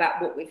little bit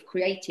about what we've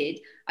created,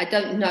 I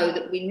don't know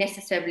that we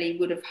necessarily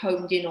would have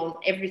honed in on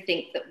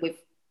everything that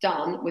we've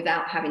done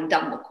without having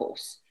done the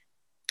course.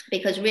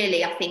 Because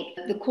really, I think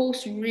the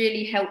course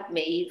really helped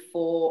me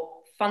for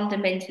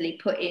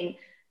fundamentally putting,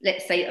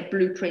 let's say, a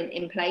blueprint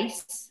in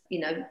place,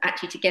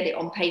 actually to get it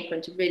on paper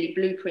and to really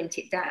blueprint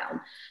it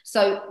down.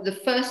 So the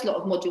first lot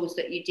of modules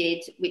that you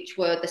did, which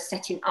were the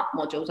setting up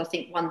modules, I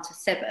think 1 to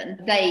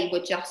 7, they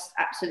were just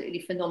absolutely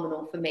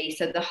phenomenal for me.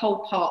 So the whole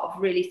part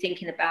of really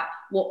thinking about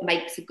what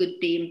makes a good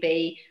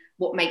B&B,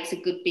 what makes a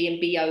good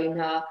B&B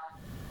owner,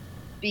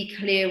 be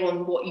clear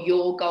on what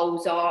your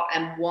goals are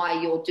and why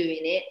you're doing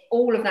it.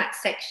 All of that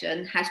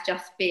section has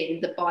just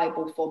been the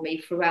Bible for me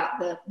throughout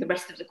the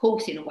rest of the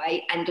course in a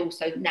way, and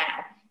also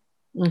now.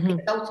 Mm-hmm.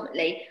 Because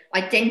ultimately,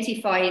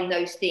 identifying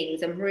those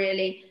things and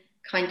really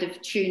kind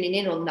of tuning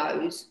in on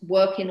those,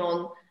 working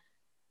on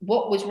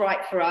what was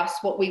right for us,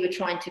 what we were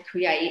trying to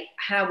create,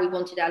 how we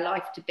wanted our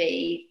life to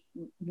be,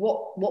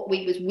 what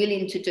we was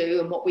willing to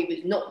do and what we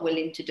was not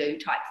willing to do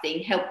type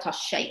thing, helped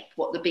us shape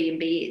what the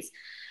B&B is.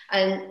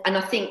 And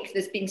I think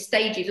there's been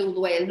stages all the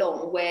way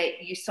along where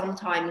you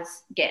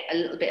sometimes get a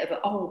little bit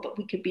of but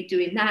we could be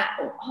doing that,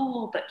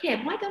 or but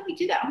yeah, why don't we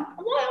do that?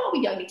 Why are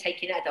we only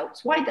taking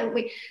adults? Why don't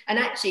we? And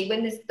actually,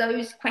 when there's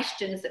those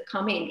questions that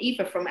come in,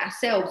 either from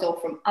ourselves or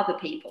from other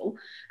people,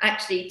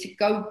 actually to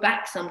go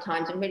back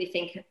sometimes and really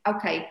think,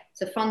 okay,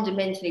 so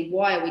fundamentally,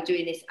 why are we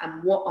doing this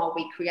and what are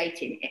we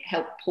creating? It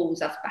helped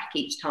pulls us back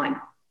each time.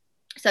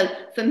 So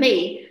for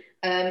me,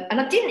 and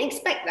I didn't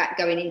expect that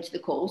going into the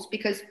course,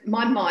 because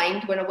my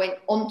mind, when I went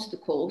onto the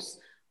course,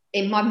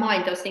 in my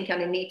mind, I was thinking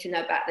I need to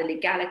know about the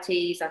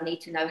legalities. I need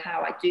to know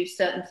how I do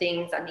certain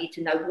things. I need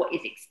to know what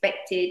is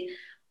expected.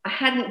 I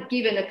hadn't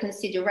given a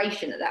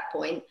consideration at that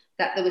point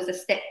that there was a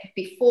step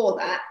before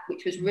that,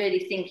 which was really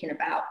thinking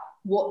about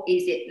what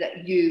is it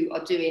that you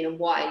are doing and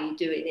why are you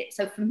doing it.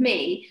 So for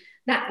me,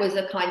 that was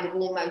a kind of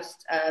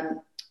almost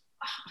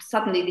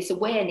suddenly this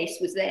awareness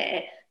was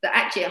there that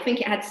actually I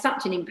think it had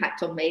such an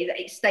impact on me that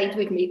it stayed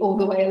with me all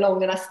the way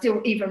along, and I still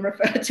even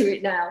refer to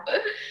it now.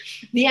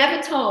 The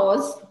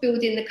avatars,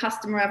 building the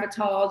customer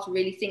avatars,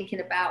 really thinking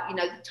about,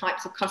 the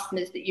types of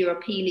customers that you're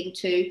appealing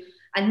to,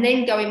 and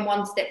then going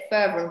one step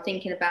further and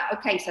thinking about,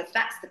 okay, so if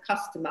that's the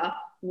customer,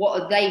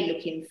 what are they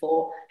looking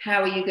for?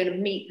 How are you going to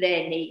meet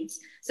their needs?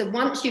 So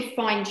once you've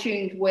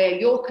fine-tuned where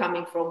you're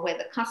coming from, where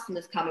the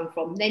customer's coming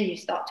from, then you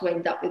start to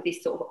end up with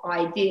this sort of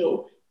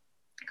ideal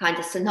kind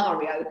of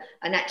scenario.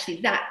 And actually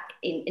that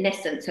in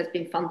essence has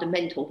been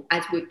fundamental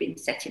as we've been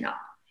setting up.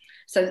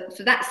 So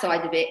for that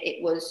side of it,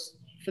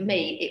 for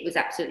me, it was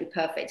absolutely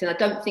perfect. And I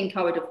don't think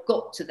I would have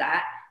got to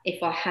that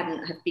if I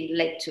hadn't have been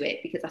led to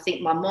it, because I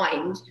think my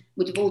mind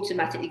would have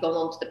automatically gone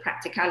on to the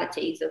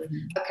practicalities of,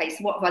 okay, so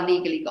what have I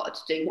legally got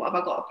to do? What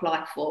have I got to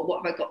apply for?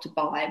 What have I got to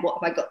buy?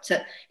 What have I got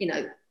to,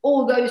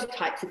 all those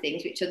types of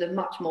things, which are the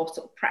much more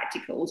sort of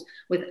practicals,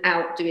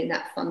 without doing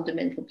that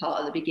fundamental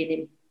part at the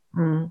beginning.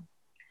 Mm.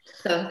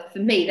 So for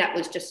me, that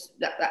was just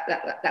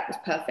that was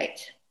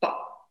perfect. But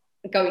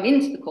going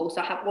into the course,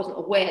 I wasn't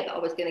aware that I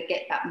was going to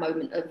get that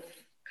moment of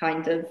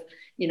kind of,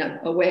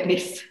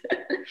 awareness.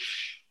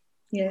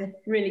 Yeah,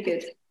 really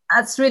good.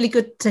 That's really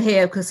good to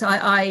hear, because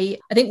I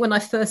think when I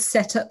first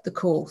set up the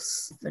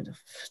course,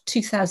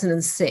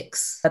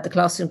 2006, at the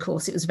classroom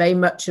course, it was very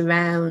much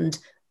around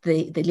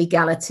the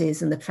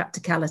legalities and the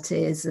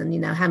practicalities,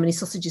 and how many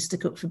sausages to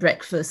cook for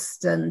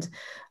breakfast, and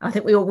I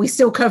think we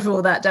still cover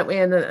all that, don't we?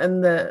 And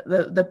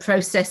the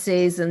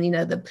processes, and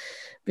the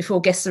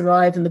before guests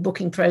arrive, and the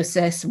booking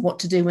process, and what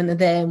to do when they're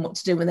there and what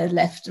to do when they're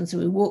left, and so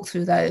we walk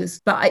through those.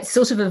 But it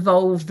sort of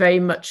evolved very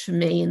much for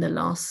me in the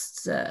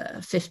last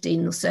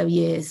 15 or so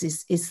years.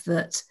 Is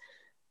that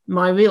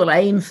my real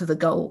aim for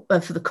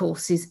the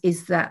course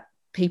is that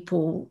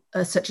people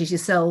such as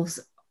yourselves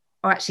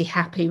are actually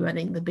happy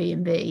running the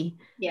B&B,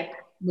 yeah,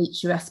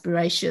 meet your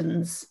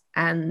aspirations,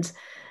 and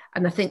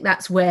And I think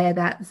that's where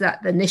that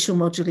the initial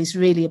module is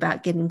really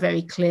about getting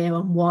very clear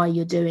on why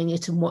you're doing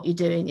it and what you're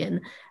doing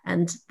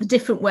and the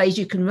different ways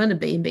you can run a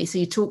B&B. So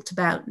you talked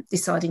about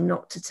deciding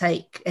not to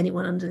take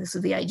anyone under sort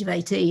of the age of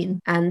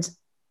 18, and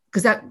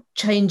because that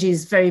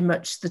changes very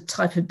much the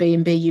type of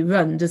B&B you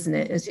run, doesn't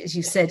it? As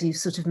you said, you've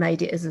sort of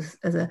made it as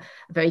a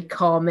very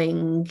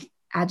calming,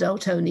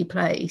 adult-only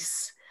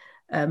place,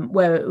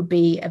 where it would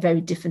be a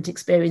very different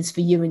experience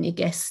for you and your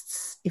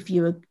guests if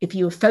you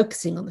were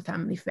focusing on the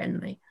family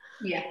friendly.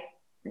 Yeah,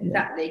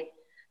 exactly. Yeah.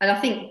 And I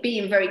think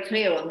being very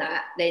clear on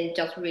that then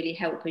does really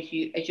help as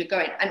you're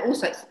going. And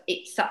also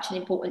it's such an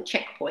important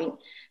checkpoint,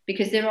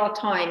 because there are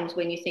times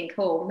when you think,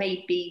 oh,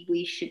 maybe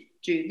we should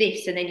do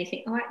this, and then you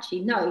think, oh,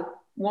 actually no,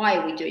 why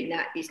are we doing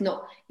that? It's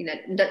not,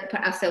 don't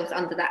put ourselves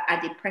under that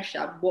added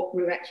pressure. What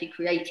we're actually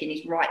creating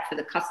is right for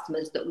the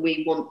customers that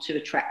we want to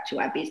attract to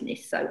our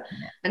business. So,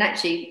 and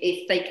actually,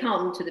 if they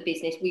come to the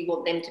business, we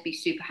want them to be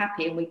super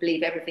happy, and we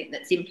believe everything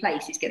that's in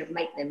place is going to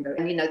make them very,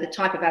 and the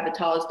type of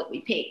avatars that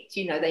we picked,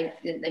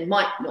 they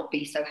might not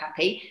be so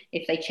happy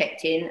if they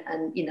checked in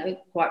and,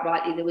 quite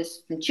rightly, there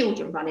was some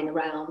children running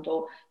around,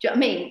 or, do you know what I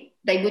mean?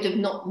 They would have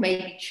not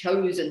maybe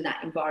chosen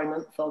that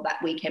environment for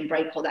that weekend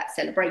break or that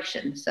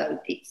celebration. So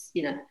it's,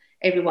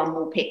 everyone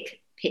will pick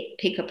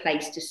a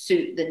place to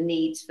suit the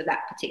needs for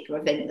that particular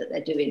event that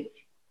they're doing.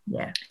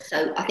 Yeah.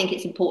 So I think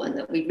it's important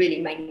that we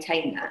really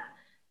maintain that.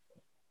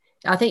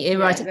 I think you're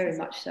right. Very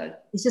much so.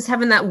 It's just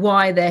having that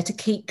why there to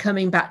keep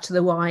coming back to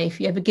the why.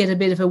 If you ever get a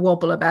bit of a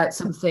wobble about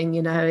something,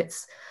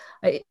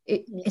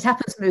 it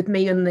happens with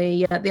me and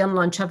the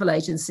online travel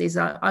agencies.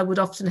 I would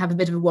often have a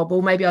bit of a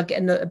wobble. Maybe I'll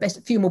get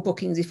a few more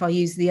bookings if I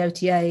use the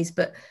OTAs,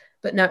 but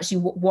no, actually,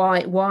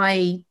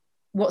 why?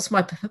 What's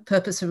my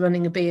purpose for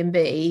running a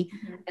B&B,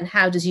 and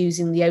how does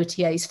using the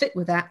OTAs fit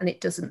with that? And it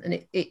doesn't,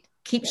 and it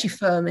keeps you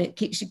firm, and it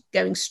keeps you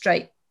going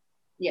straight.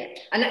 Yeah,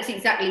 and that's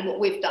exactly what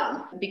we've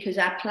done, because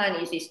our plan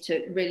is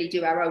to really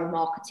do our own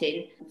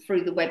marketing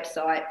through the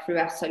website, through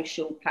our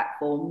social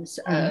platforms.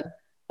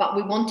 But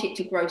we want it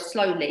to grow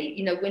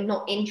slowly. We're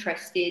not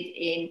interested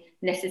in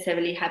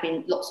necessarily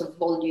having lots of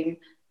volume,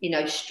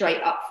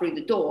 straight up through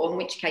the door, in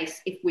which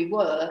case, if we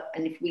were,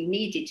 and if we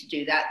needed to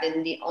do that,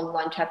 then the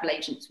online travel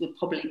agents would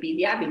probably be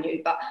the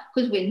avenue. But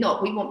because we're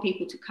not, we want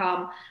people to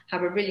come,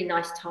 have a really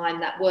nice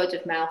time, that word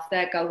of mouth,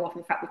 there go off.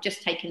 In fact, we've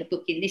just taken a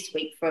booking this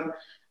week from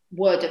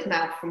word of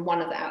mouth from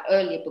one of our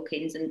earlier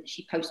bookings, and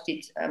she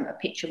posted a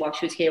picture while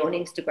she was here on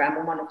Instagram,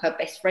 and one of her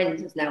best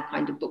friends is now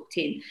kind of booked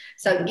in.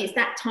 So it's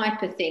that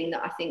type of thing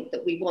that I think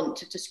that we want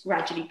to just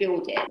gradually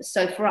build it.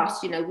 So for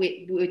us,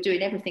 we're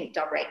doing everything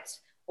direct.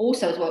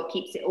 Also, as well, it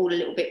keeps it all a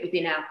little bit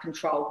within our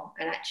control,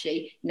 and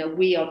actually,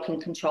 we can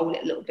control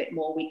it a little bit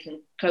more. We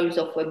can close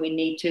off when we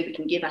need to. We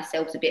can give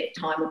ourselves a bit of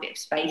time, a bit of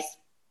space.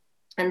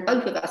 And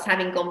both of us,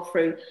 having gone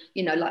through,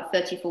 like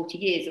 30, 40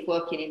 years of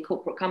working in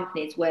corporate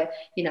companies where,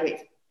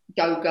 it's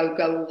go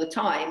all the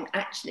time,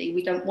 actually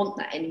we don't want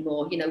that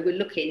anymore. We're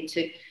looking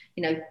to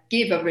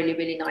give a really,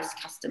 really nice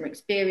customer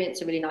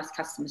experience, a really nice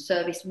customer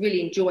service,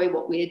 really enjoy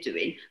what we're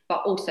doing,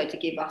 but also to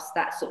give us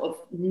that sort of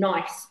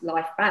nice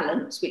life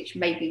balance, which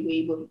maybe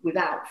we were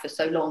without for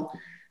so long.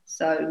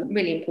 So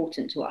really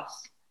important to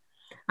us.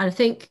 I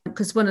think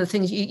because one of the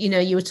things,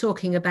 you were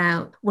talking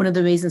about, one of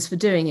the reasons for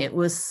doing it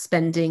was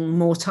spending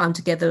more time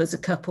together as a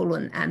couple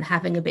and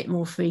having a bit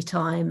more free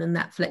time and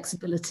that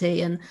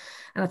flexibility. And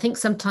I think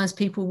sometimes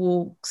people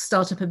will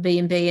start up a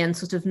B&B and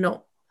sort of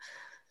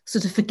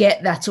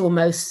forget that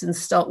almost, and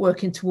start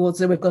working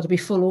towards it. We've got to be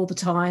full all the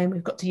time.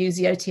 We've got to use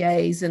the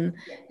OTAs. And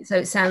so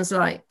it sounds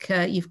like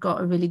you've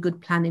got a really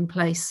good plan in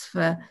place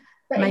for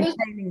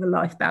maintaining the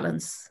life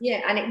balance.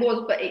 Yeah, and it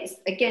was, but it's,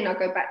 again, I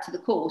go back to the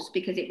course,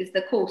 because it was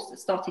the course that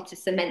started to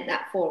cement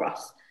that for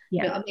us.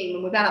 Yeah. You know what I mean?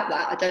 And without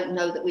that, I don't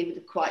know that we would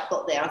have quite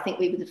got there. I think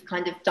we would have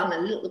kind of done a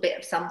little bit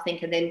of something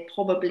and then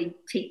probably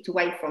teaked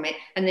away from it,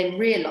 and then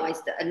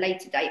realised at a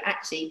later date,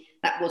 actually,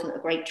 that wasn't a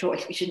great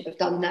choice. We shouldn't have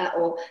done that,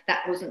 or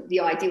that wasn't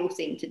the ideal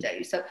thing to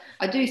do. So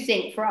I do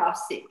think for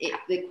us,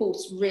 the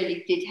course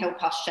really did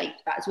help us shape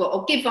that as well,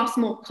 or give us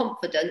more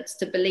confidence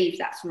to believe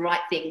that's the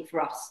right thing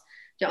for us.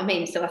 Do you know what I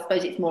mean? So I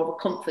suppose it's more of a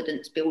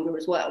confidence builder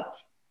as well,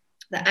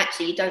 that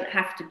actually you don't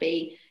have to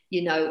be,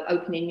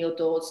 opening your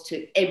doors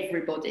to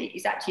everybody.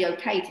 It's actually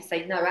okay to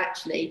say, no,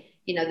 actually,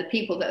 the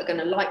people that are going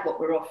to like what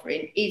we're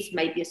offering is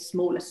maybe a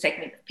smaller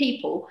segment of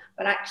people,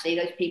 but actually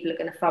those people are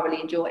going to thoroughly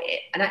enjoy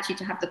it. And actually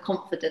to have the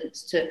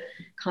confidence to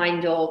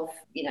kind of,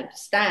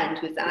 stand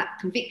with that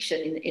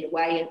conviction in a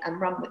way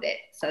and run with it.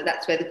 So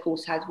that's where the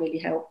course has really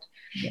helped.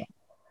 Yeah.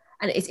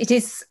 And it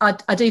is,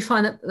 I do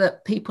find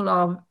that people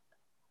are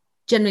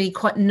generally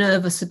quite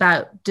nervous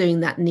about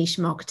doing that niche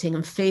marketing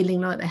and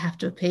feeling like they have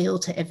to appeal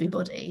to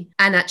everybody.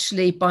 And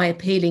actually, by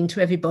appealing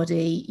to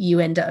everybody,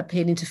 you end up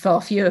appealing to far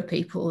fewer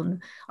people.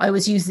 And I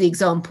always use the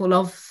example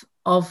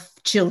of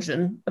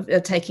children,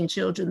 of taking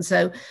children.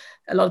 So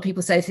a lot of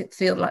people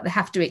feel like they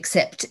have to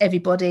accept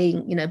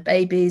everybody,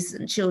 babies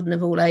and children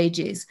of all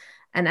ages.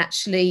 And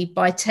actually,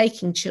 by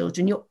taking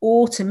children, you're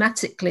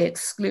automatically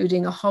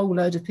excluding a whole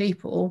load of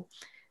people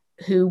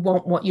who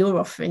want what you're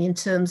offering in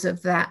terms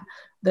of that,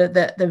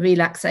 the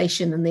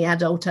relaxation and the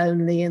adult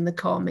only and the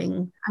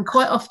calming. And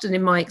quite often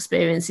in my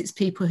experience, it's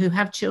people who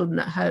have children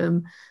at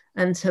home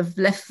and have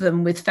left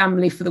them with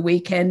family for the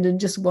weekend and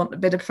just want a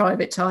bit of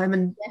private time,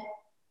 and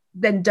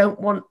then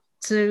don't want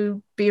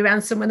to be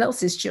around someone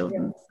else's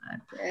children.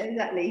 Yeah,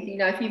 exactly.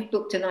 If you've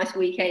booked a nice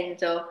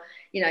weekend, or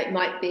it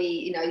might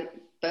be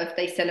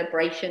birthday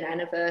celebration,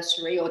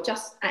 anniversary, or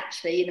just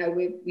actually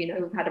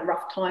we've had a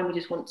rough time, we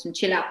just want some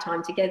chill out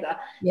time together.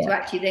 To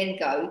actually then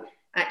go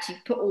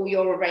put all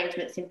your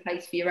arrangements in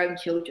place for your own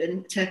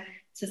children to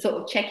sort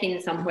of check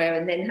in somewhere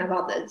and then have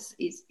others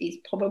is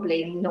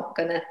probably not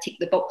going to tick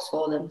the box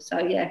for them. So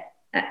yeah,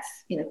 that's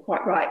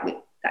quite right.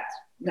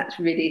 That's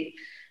really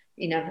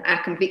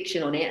our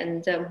conviction on it,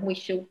 and we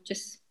shall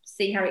just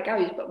see how it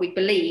goes. But we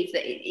believe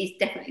that it is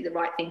definitely the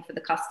right thing for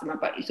the customer,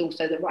 but it's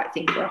also the right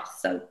thing for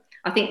us. So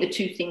I think the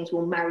two things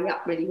will marry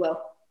up really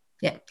well.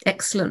 Yeah,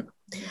 excellent.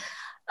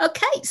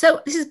 Okay,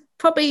 so this is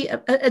probably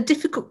a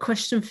difficult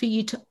question for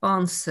you to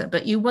answer,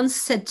 but you once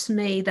said to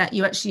me that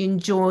you actually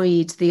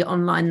enjoyed the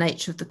online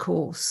nature of the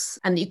course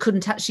and you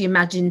couldn't actually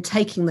imagine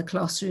taking the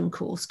classroom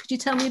course. Could you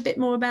tell me a bit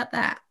more about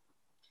that?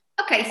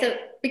 Okay, so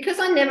because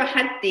I never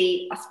had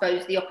the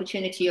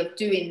opportunity of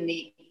doing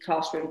the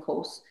classroom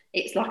course,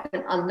 it's like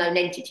an unknown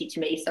entity to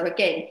me. So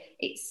again,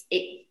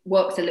 it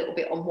works a little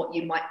bit on what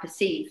you might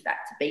perceive that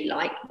to be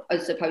like,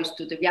 as opposed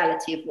to the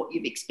reality of what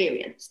you've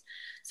experienced.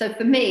 So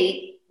for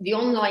me, the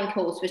online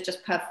course was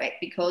just perfect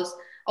because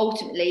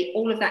ultimately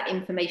all of that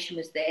information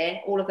was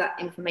there. All of that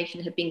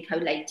information had been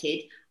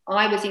collated.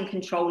 I was in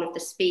control of the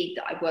speed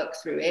that I worked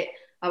through it.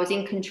 I was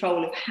in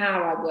control of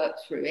how I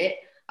worked through it.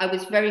 I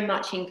was very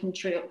much in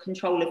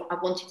control of, I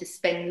wanted to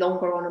spend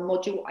longer on a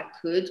module, I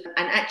could.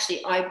 And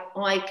actually,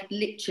 I could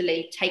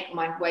literally take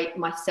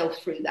myself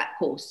through that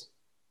course.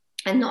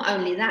 And not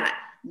only that,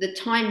 the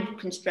time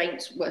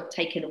constraints were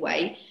taken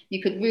away.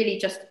 You could really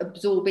just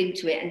absorb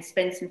into it and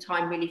spend some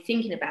time really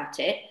thinking about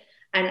it,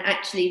 and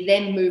actually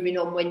then moving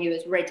on when you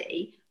was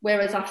ready.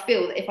 Whereas I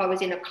feel that if I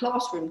was in a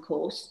classroom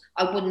course,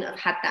 I wouldn't have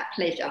had that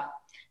pleasure.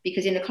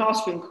 Because in a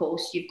classroom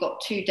course, you've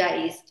got 2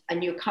 days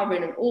and you're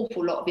covering an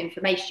awful lot of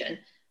information.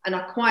 And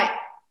I quite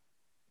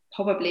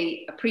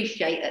probably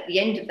appreciate at the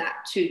end of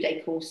that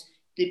 2-day course,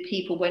 the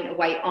people went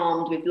away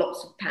armed with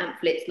lots of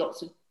pamphlets,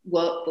 lots of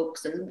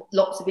workbooks and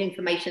lots of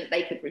information that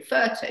they could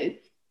refer to.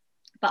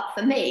 But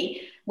for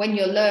me, when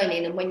you're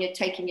learning and when you're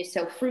taking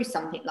yourself through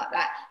something like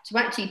that, to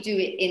actually do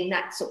it in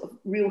that sort of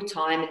real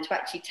time and to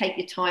actually take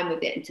your time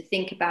with it and to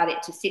think about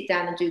it, to sit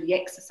down and do the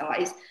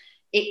exercise,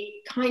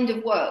 it kind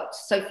of worked.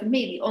 So for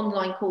me, the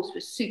online course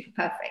was super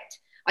perfect.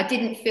 I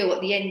didn't feel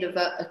at the end of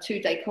a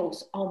 2-day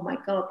course, oh my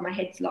God, my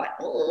head's like,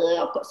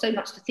 oh, I've got so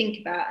much to think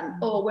about, and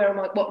oh, what am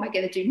I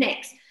going to do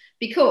next?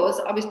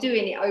 Because I was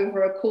doing it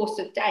over a course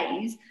of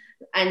days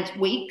and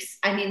weeks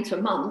and into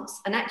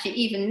months, and actually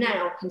even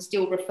now can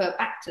still refer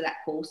back to that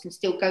course and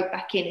still go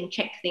back in and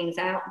check things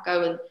out,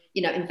 go and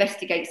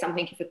investigate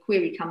something if a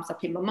query comes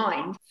up in my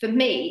mind. For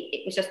me,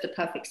 it was just a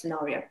perfect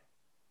scenario.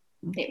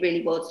 It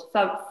really was.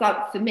 So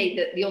for me,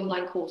 the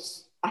online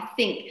course, I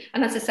think,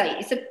 and as I say,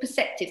 it's a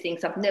perceptive thing,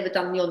 because I've never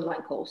done the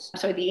online course,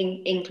 sorry, the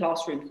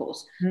in-classroom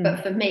course.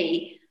 But for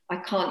me, I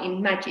can't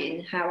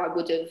imagine how I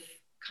would have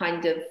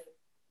kind of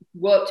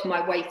worked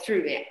my way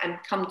through it and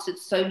come to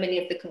so many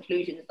of the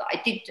conclusions that I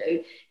did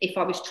do if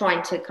I was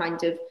trying to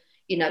kind of,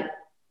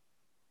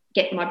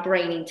 get my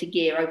brain into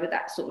gear over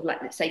that sort of,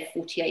 like, let's say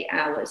 48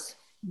 hours.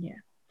 Yeah.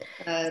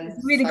 It's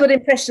a really good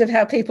impression of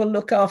how people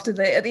look after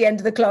at the end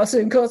of the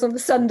classroom course on the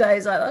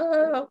Sundays, like,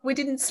 oh, we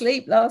didn't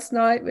sleep last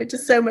night, we're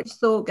just so much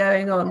thought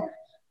going on.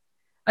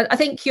 I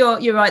think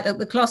you're right that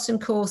the classroom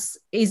course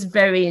is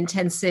very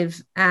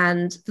intensive,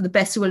 and for the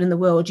best will in the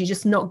world, you're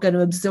just not going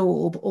to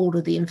absorb all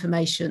of the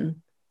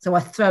information. So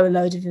I throw a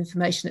load of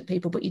information at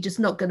people, but you're just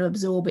not going to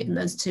absorb it in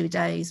those 2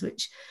 days,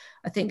 which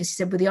I think, as you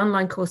said, with the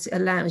online course, it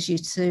allows you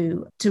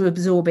to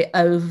absorb it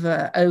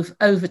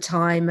over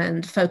time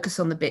and focus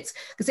on the bits.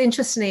 Because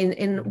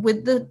interestingly,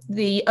 with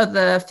the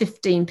other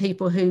 15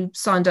 people who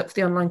signed up for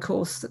the online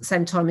course at the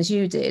same time as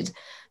you did,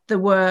 there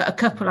were a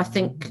couple, I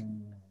think.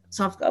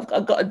 So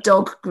I've got a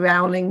dog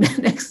growling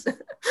next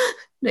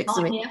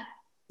to me. Yeah.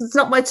 It's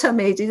not my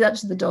tummy, it's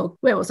actually the dog.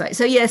 Where was I?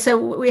 So yeah, so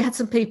we had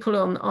some people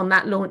on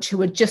that launch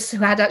who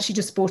had actually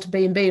just bought a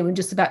B&B and were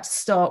just about to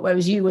start,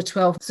 whereas you were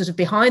 12 sort of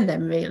behind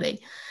them,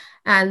 really.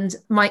 And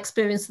my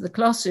experience of the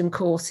classroom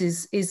course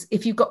is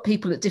if you've got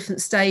people at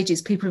different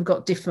stages, people have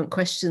got different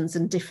questions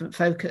and different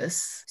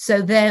focus. So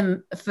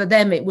for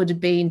them, it would have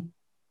been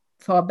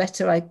far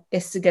better, I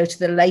guess, to go to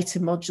the later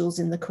modules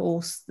in the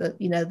course, that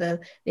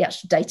the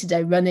actual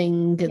day-to-day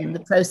running and the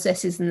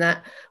processes and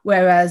that.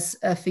 Whereas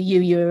for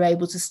you were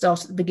able to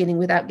start at the beginning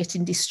without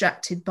getting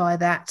distracted by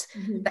that.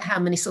 The how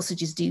many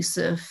sausages do you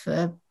serve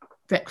for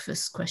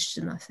breakfast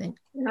question, I think.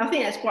 And I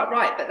think that's quite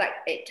right, but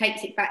it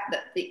takes it back,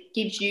 that it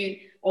gives you,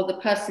 or the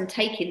person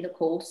taking the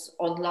course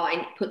online,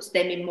 it puts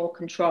them in more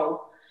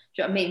control.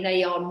 Do you know what I mean?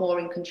 They are more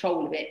in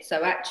control of it.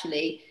 So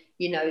actually,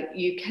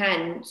 you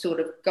can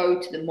sort of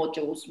go to the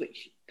modules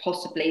which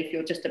possibly, if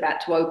you're just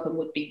about to open,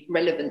 would be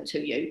relevant to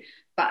you.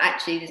 But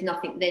actually, there's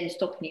nothing then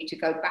stopping you to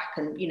go back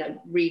and,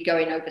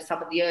 re-going over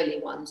some of the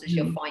earlier ones as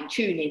you're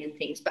fine-tuning and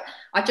things. But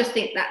I just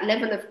think that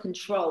level of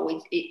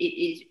control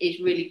is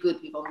really good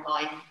with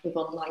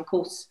online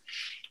course.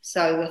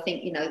 So I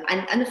think,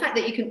 and the fact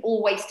that you can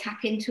always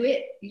tap into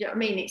it, you know what I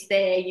mean? It's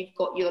there, you've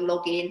got your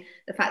login,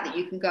 the fact that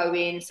you can go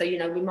in. So,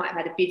 we might have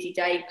had a busy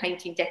day,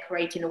 painting,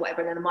 decorating or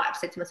whatever, and then I might have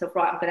said to myself,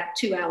 right, I'm going to have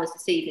 2 hours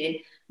this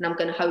evening and I'm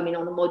going to home in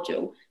on a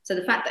module. So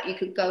the fact that you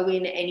could go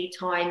in at any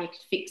time, you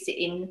could fix it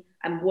in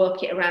and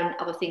work it around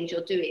other things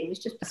you're doing was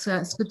just... So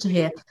it's good to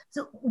hear.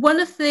 So one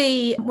of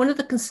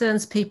the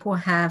concerns people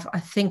have, I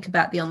think,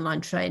 about the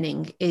online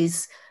training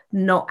is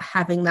not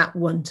having that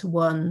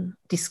one-to-one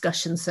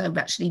discussion. So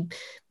actually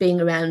being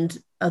around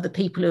other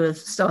people who are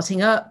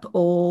starting up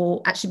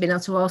or actually being able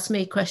to ask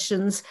me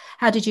questions.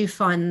 How did you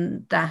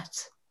find that?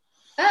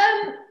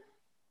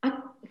 I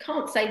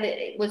can't say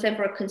that it was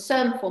ever a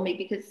concern for me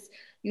because,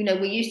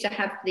 we used to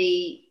have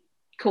the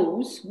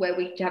calls where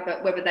we have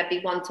whether that be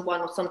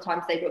one-to-one or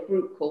sometimes they were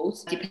group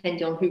calls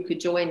depending on who could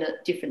join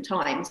at different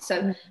times.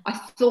 So I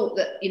thought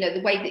that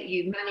the way that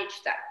you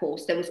managed that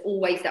course, there was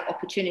always that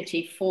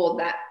opportunity for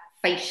that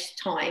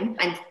FaceTime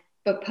and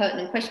for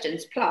pertinent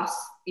questions. Plus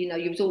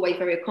you was always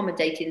very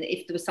accommodating that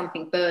if there was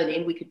something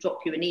burning, we could drop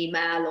you an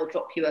email or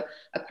drop you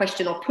a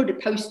question or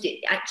post it.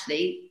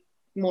 Actually,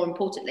 more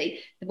importantly,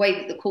 the way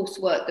that the course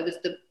worked, there was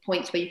the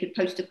points where you could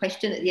post a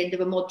question at the end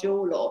of a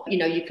module, or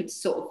you could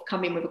sort of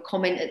come in with a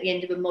comment at the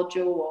end of a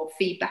module or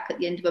feedback at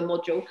the end of a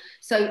module.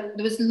 So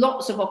there was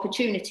lots of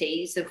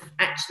opportunities of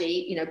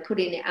actually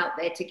putting it out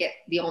there to get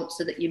the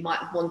answer that you might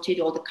have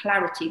wanted or the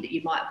clarity that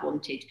you might have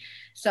wanted.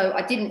 So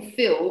I didn't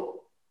feel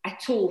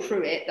at all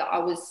through it that I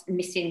was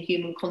missing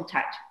human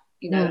contact.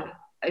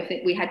 I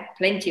think we had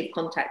plenty of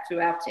contact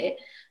throughout it.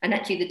 And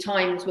actually the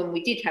times when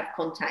we did have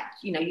contact,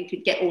 you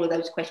could get all of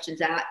those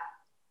questions out.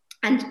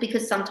 And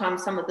because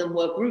sometimes some of them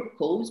were group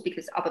calls,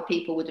 because other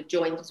people would have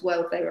joined as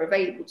well if they were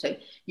available to,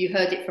 you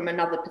heard it from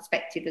another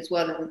perspective as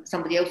well, and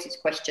somebody else's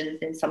questions,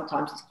 then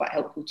sometimes it's quite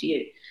helpful to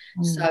you.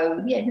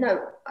 So,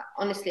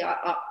 honestly,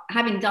 I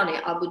having done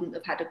it, I wouldn't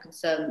have had a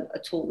concern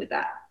at all with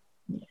that.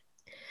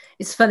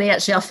 It's funny,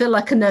 actually, I feel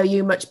like I know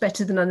you much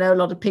better than I know a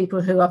lot of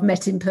people who I've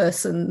met in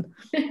person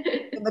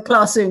in the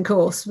classroom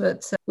course.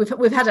 But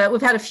we've had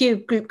a few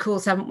group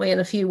calls, haven't we, and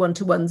a few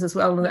one-to-ones as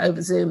well, and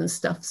over Zoom and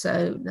stuff.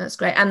 So that's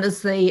great. And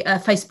there's the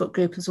Facebook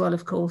group as well,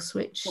 of course,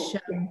 which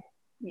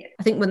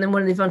I think one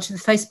of the advantages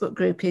of the Facebook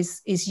group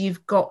is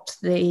you've got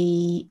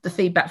the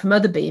feedback from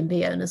other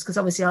B&B owners, because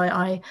obviously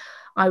I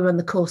run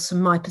the course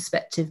from my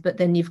perspective, but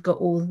then you've got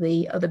all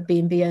the other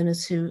B&B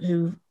owners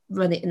who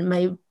run it and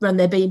may run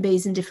their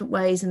B&Bs in different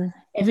ways, and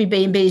every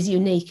B&B is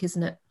unique,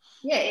 isn't it?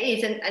 Yeah, it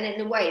is, and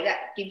in a way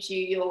that gives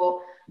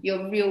you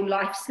your real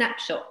life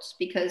snapshots,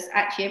 because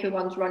actually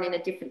everyone's running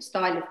a different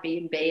style of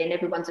B&B and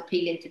everyone's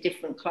appealing to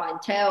different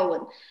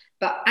clientele,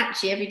 but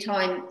actually every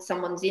time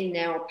someone's in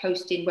there or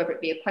posting, whether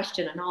it be a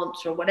question and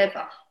answer or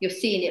whatever, you're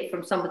seeing it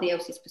from somebody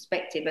else's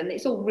perspective, and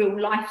it's all real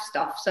life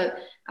stuff. So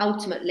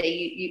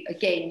ultimately,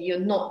 you're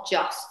not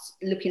just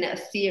looking at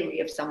a theory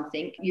of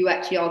something, you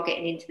actually are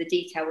getting into the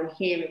detail and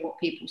hearing what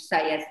people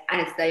say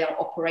as they are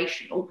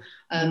operational,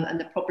 and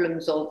the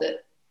problems or the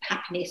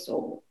happiness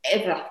or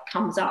whatever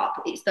comes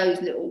up. It's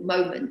those little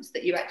moments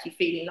that you're actually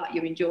feeling like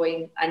you're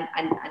enjoying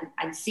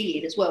and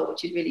seeing as well,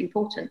 which is really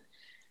important.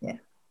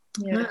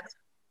 Yeah.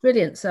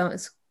 Brilliant. So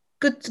it's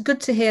good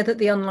to hear that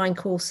the online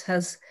course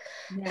has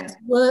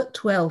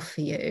worked well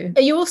for you.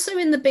 Are you also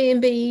in the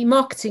B&B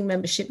marketing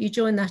membership? You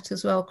joined that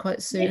as well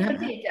quite soon. Yes, I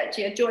did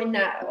actually. I joined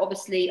that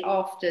obviously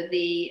after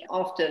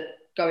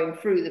going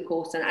through the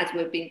course and as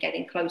we've been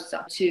getting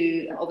closer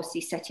to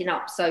obviously setting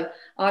up. So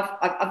I've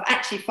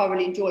actually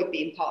thoroughly enjoyed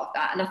being part of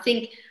that. And I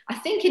think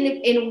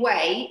in a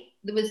way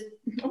there was,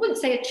 I wouldn't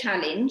say a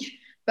challenge,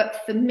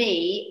 but for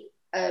me,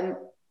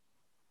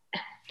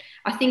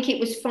 I think it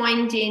was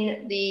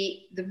finding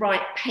the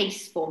right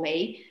pace for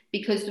me,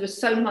 because there was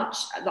so much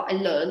that I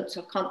learned.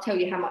 So I can't tell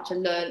you how much I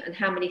learned and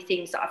how many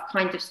things that I've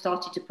kind of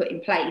started to put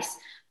in place.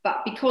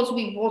 But because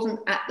we wasn't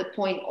at the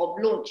point of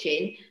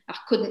launching, I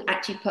couldn't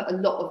actually put a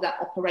lot of that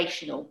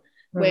operational.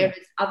 Whereas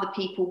other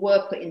people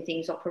were putting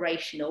things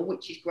operational,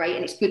 which is great.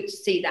 And it's good to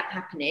see that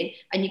happening.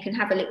 And you can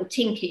have a little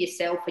tinker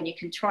yourself and you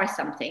can try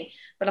something.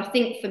 But I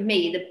think for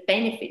me, the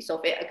benefits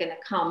of it are going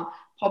to come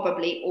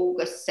probably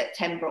August,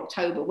 September,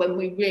 October, when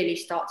we really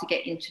start to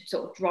get into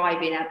sort of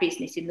driving our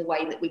business in the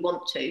way that we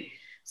want to.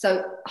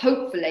 So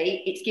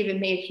hopefully it's given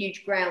me a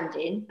huge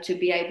grounding to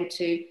be able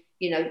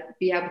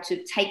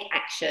to take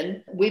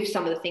action with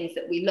some of the things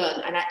that we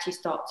learn and actually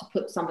start to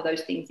put some of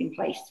those things in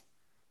place.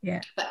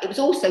 Yeah. But it was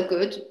also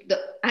good that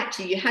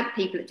actually you had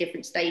people at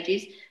different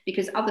stages,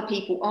 because other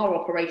people are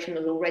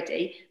operational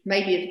already,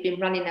 maybe have been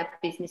running their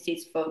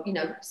businesses for,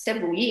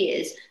 several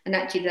years, and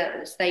actually they're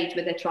at a stage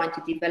where they're trying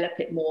to develop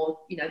it more,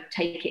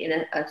 take it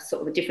in a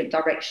sort of a different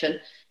direction.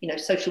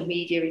 Social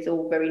media is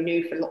all very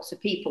new for lots of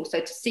people.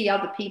 So to see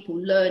other people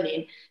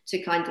learning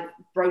to kind of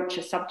broach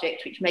a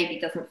subject which maybe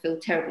doesn't feel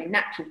terribly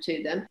natural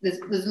to them,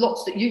 there's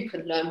lots that you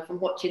can learn from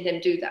watching them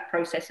do that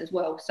process as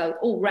well. So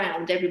all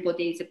round,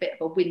 everybody is a bit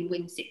of a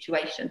win-win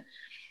situation.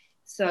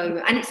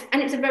 So, and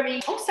it's a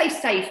very, I'll say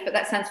safe, but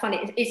that sounds funny.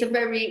 It's a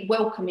very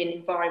welcoming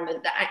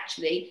environment that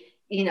actually,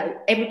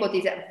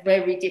 everybody's at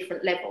very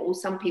different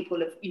levels. Some people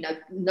have,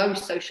 know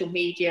social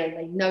media and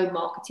they know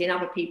marketing.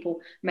 Other people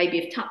maybe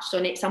have touched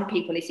on it. Some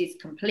people, this is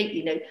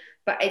completely new,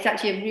 but it's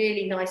actually a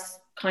really nice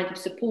kind of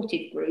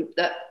supportive group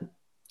that,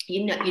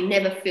 you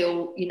never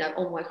feel,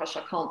 oh my gosh,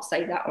 I can't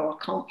say that, or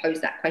I can't pose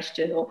that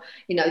question, or,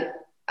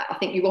 I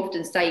think you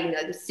often say,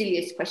 the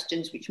silliest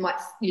questions, which might,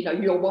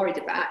 you're worried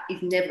about, is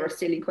never a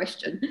silly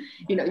question.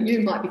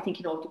 You might be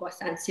thinking, oh, do I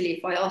sound silly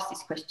if I ask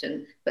this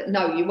question? But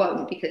no, you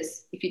won't,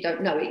 because if you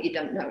don't know it, you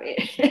don't know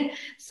it.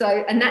 So,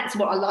 and that's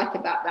what I like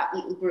about that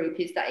little group,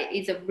 is that it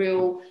is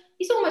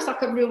it's almost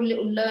like a real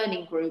little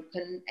learning group,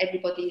 and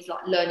everybody's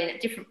like learning at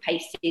different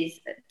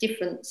paces, at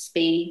different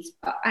speeds,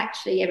 but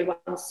actually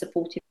everyone's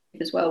supportive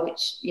as well,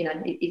 which,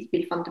 is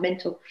really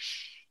fundamental.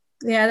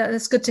 Yeah,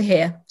 that's good to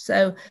hear.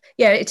 So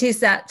yeah, it is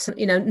that,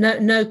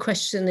 no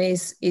question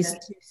is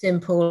too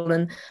simple.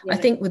 And I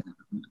think with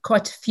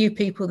quite a few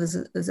people,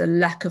 there's a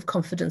lack of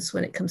confidence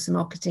when it comes to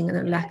marketing, and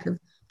a lack of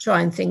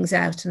trying things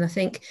out. And I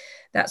think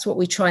that's what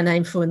we try and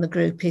aim for in the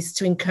group, is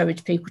to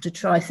encourage people to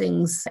try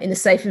things in a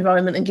safe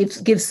environment and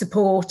give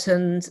support.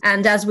 And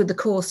as with the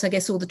course, I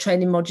guess all the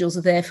training modules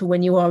are there for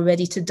when you are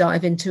ready to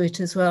dive into it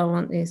as well,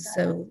 aren't they?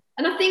 So,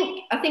 and I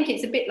think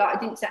it's a bit like, I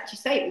didn't actually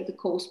say it with the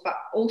course, but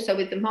also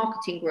with the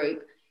marketing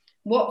group,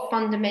 what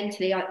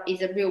fundamentally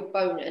is a real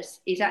bonus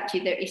is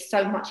actually there is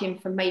so much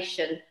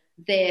information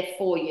there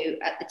for you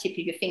at the tip of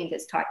your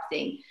fingers type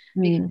thing.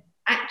 Because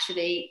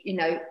actually,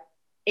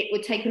 it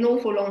would take an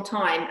awful long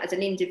time as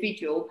an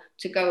individual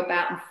to go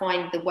about and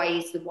find the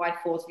ways, the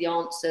why-fors, the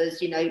answers.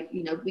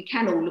 We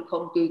can all look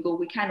on Google,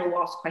 we can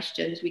all ask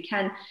questions, we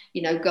can,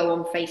 go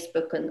on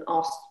Facebook and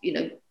ask,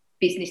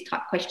 business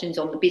type questions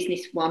on the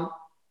business one.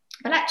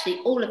 But actually,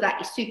 all of that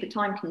is super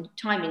time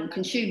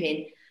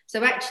consuming.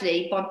 So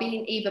actually, by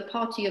being either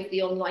party of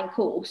the online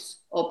course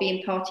or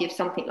being party of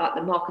something like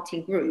the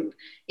marketing group,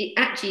 it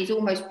actually is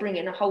almost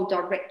bringing a whole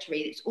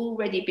directory that's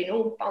already been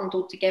all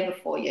bundled together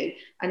for you,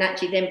 and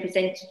actually then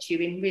presented to you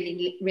in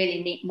really,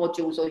 really neat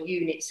modules or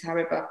units,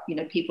 however,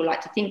 people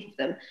like to think of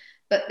them.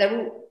 But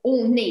they're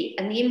all neat,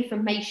 and the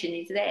information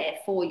is there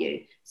for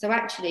you. So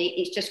actually,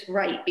 it's just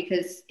great,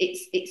 because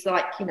it's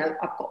like,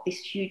 I've got this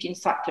huge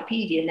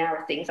encyclopedia now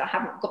of things. I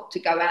haven't got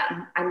to go out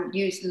and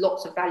use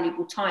lots of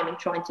valuable time in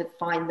trying to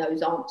find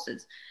those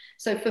answers.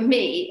 So for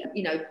me,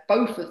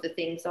 both of the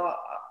things are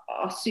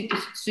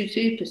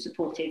super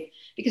supportive,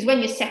 because when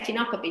you're setting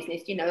up a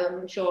business,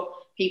 I'm sure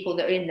people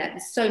that are in that,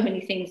 there's so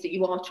many things that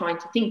you are trying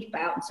to think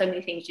about, and so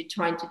many things you're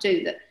trying to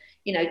do, that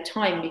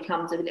time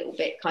becomes a little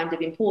bit kind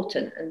of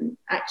important. And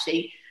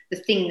actually, the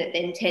thing that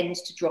then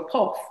tends to drop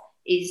off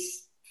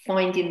is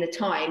finding the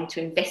time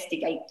to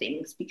investigate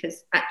things,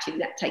 because actually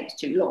that takes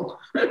too long.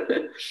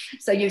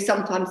 So you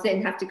sometimes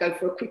then have to go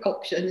for a quick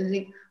option and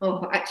think,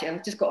 oh, actually,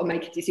 I've just got to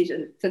make a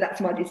decision. So that's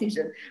my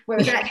decision.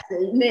 Whereas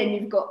actually, then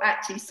you've got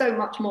actually so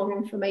much more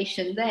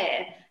information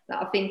there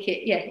that I think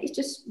it's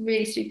just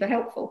really super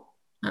helpful.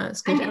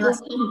 That's good. And it will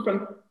come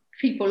from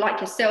people like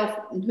yourself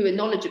who are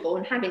knowledgeable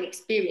and having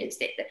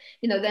experienced it,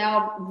 that there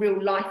are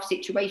real life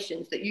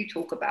situations that you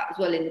talk about as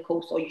well in the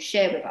course, or you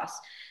share with us.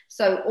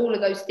 So all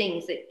of those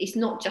things, that it's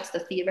not just a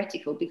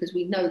theoretical, because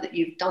we know that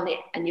you've done it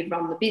and you've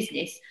run the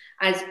business,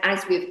 as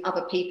with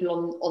other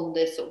people on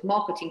the sort of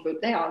marketing group,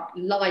 they are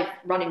live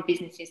running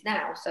businesses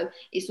now. So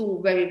it's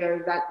all very,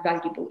 very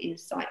valuable,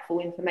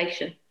 insightful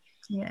information.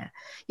 Yeah,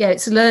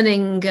 it's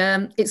learning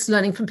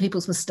from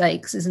people's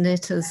mistakes, isn't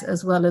it,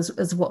 as well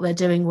as what they're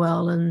doing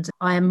well. And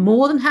I am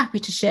more than happy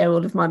to share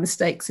all of my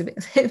mistakes if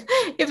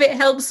it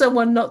helps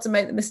someone not to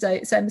make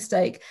the same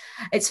mistake.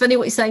 It's funny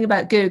what you're saying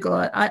about Google.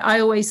 I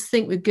always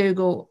think with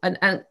Google,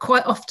 and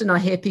quite often I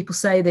hear people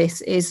say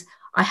this, is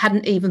I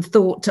hadn't even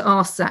thought to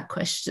ask that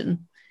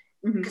question.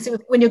 Because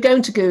when you're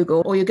going to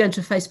Google or you're going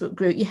to a Facebook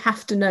group, you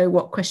have to know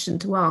what question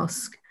to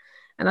ask.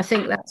 And I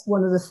think that's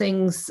one of the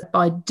things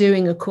by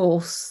doing a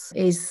course,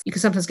 is you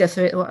can sometimes go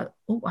through it,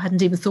 I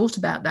hadn't even thought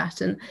about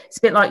that. And it's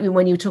a bit like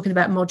when you were talking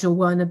about module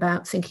 1,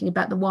 about thinking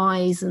about the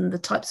whys and the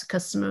types of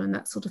customer and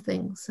that sort of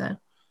thing. So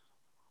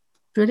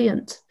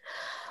brilliant.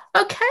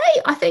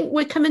 Okay, I think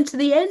we're coming to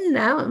the end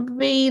now.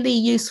 Really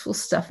useful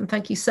stuff. And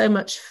thank you so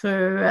much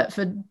for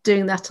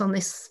doing that on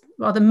this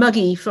rather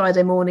muggy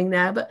Friday morning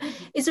now. But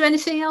is there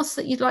anything else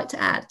that you'd like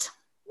to add?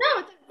 No,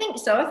 I don't think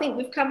so. I think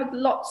we've covered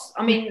lots.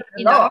 I mean,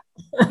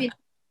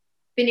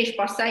 finish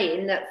by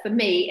saying that for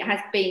me, it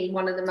has been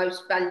one of the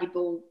most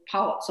valuable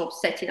parts of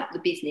setting up the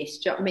business.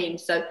 Do you know what I mean?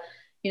 So,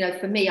 you know,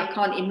 for me, I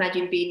can't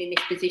imagine being in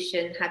this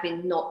position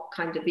having not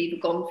kind of either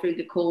gone through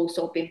the course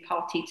or been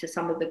party to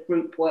some of the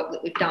group work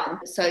that we've done.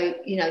 So,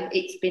 you know,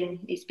 it's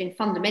been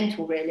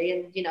fundamental really,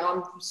 and you know,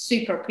 I'm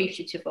super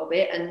appreciative of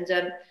it,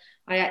 and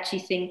I actually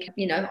think,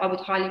 you know, I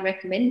would highly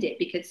recommend it,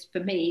 because for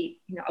me,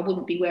 you know, I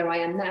wouldn't be where I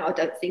am now, I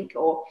don't think,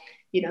 or,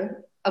 you know,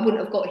 I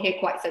wouldn't have got here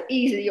quite so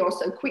easily or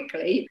so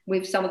quickly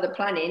with some of the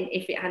planning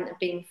if it hadn't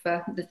been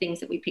for the things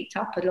that we picked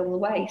up along the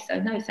way. So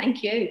no,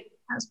 thank you.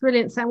 That's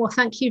brilliant. Well,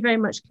 thank you very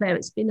much, Claire.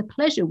 It's been a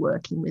pleasure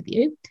working with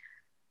you.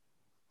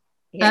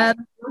 Yes,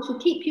 I shall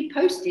keep you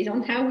posted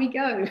on how we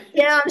go.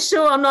 Yeah, I'm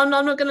sure. I'm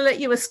not going to let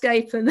you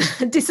escape and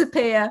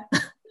disappear.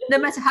 No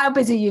matter how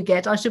busy you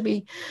get, I shall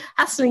be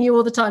hassling you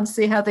all the time to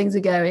see how things are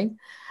going.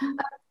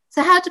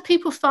 So how do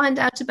people find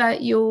out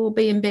about your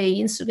B&B?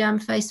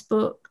 Instagram,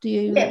 Facebook? Do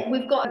you? Yeah,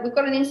 we've got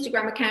an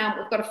Instagram account,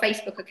 we've got a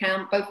Facebook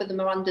account, both of them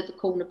are under the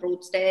corner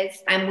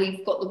Broadstairs, and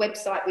we've got the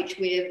website which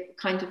we're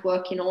kind of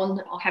working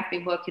on, or have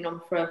been working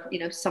on for, you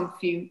know, some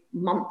few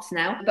months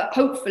now. But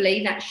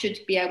hopefully that should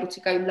be able to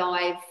go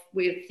live,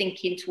 we're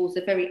thinking, towards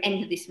the very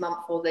end of this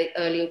month or the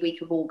earlier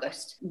week of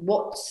August.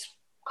 What's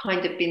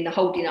kind of been the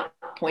holding up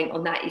point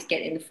on that is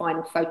getting the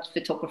final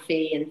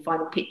photography and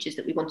final pictures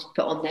that we wanted to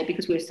put on there,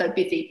 because we were so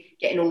busy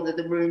getting all of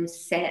the rooms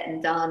set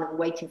and done and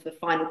waiting for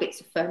final bits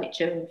of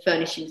furniture and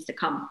furnishings to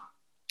come.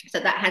 So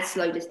that has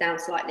slowed us down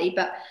slightly,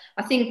 but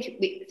I think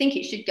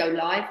it should go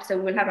live. So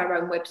we'll have our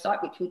own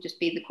website, which will just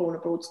be the corner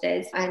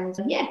Broadstairs, and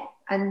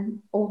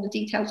and all the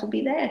details will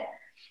be there.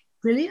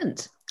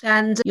 Brilliant.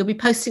 And you'll be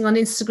posting on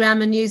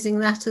Instagram and using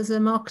that as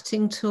a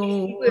marketing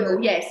tool. We will,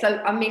 yeah.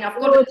 So I mean, I've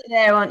got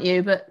there, aren't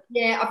you? But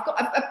yeah,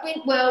 I've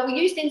been, well, we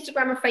used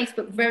Instagram and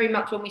Facebook very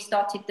much when we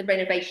started the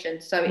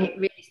renovation. So it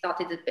really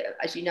started, a bit,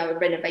 as you know, a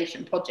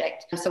renovation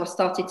project. So I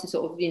started to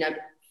sort of, you know,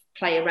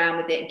 play around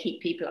with it and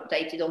keep people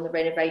updated on the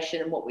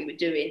renovation and what we were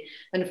doing.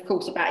 And of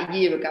course, about a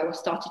year ago, I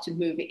started to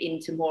move it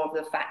into more of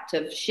the fact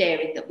of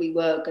sharing that we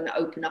were going to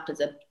open up as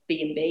a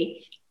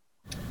B&B.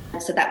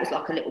 So that was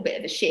like a little bit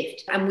of a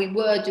shift. And we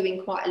were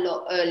doing quite a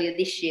lot earlier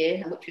this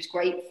year, which was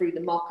great, through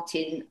the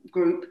marketing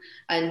group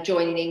and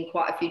joining in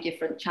quite a few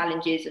different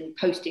challenges and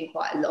posting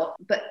quite a lot.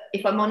 But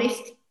if I'm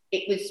honest,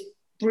 it was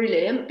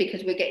brilliant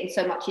because we're getting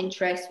so much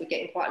interest. We're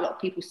getting quite a lot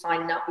of people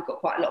signing up. We've got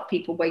quite a lot of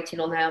people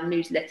waiting on our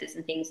newsletters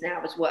and things now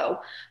as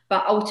well.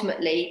 But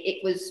ultimately,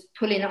 it was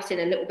pulling us in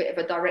a little bit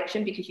of a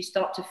direction, because you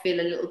start to feel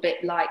a little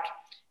bit like,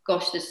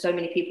 gosh, there's so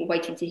many people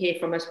waiting to hear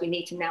from us. We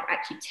need to now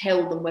actually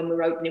tell them when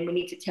we're opening. We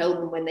need to tell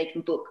them when they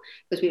can book,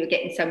 because we were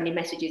getting so many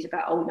messages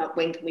about, oh, no,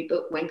 when can we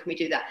book? When can we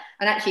do that?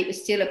 And actually, it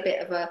was still a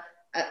bit of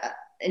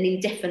an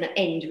indefinite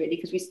end, really,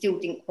 because we still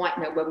didn't quite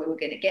know when we were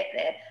going to get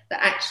there. But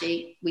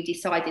actually, we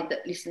decided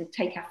that, listen,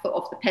 take our foot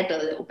off the pedal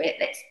a little bit.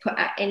 Let's put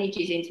our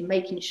energies into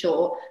making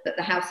sure that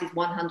the house is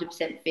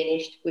 100%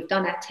 finished. We've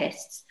done our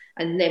tests,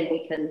 and then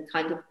we can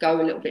kind of go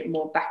a little bit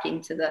more back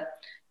into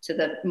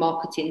the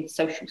marketing,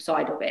 social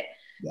side of it.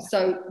 Yeah.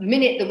 So the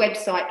minute the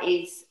website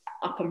is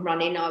up and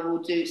running, I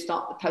will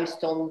start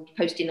the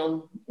posting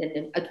on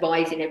and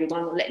advising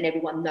everyone or letting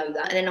everyone know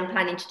that. And then I'm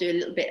planning to do a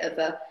little bit of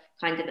a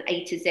kind of an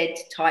A to Z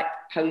type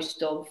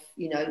post of,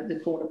 you know, the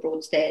corner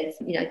Broadstairs,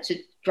 you know, to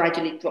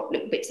gradually drop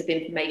little bits of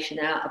information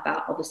out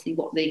about obviously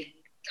what the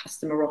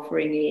customer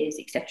offering is,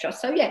 etc.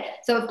 So yeah,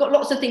 so I've got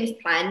lots of things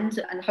planned,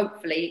 and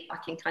hopefully I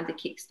can kind of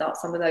kickstart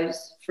some of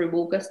those through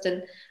August,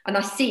 and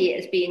I see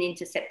it as being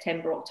into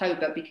September,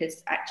 October,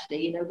 because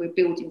actually, you know, we're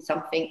building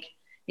something,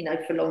 you know,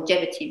 for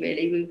longevity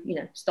really. We, you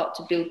know, start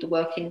to build the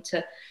work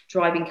into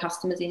driving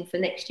customers in for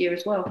next year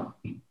as well.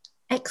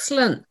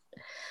 Excellent.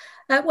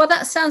 Well,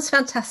 that sounds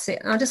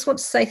fantastic. I just want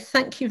to say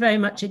thank you very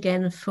much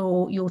again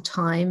for your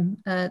time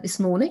this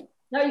morning.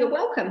 No, you're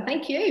welcome.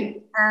 Thank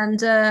you.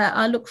 And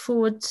I look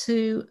forward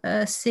to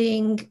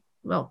seeing.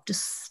 Well,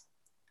 just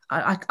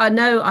I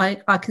know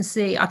I can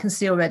see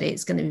already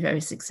it's going to be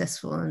very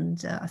successful,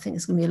 and I think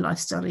it's going to be a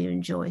lifestyle you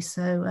enjoy.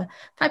 So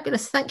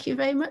fabulous! Thank you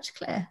very much,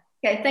 Claire.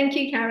 Okay, thank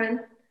you,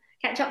 Karen.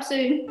 Catch up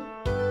soon.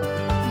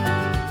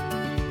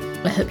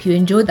 I hope you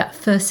enjoyed that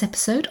first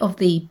episode of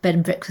the Bed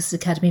and Breakfast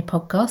Academy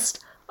podcast.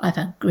 I've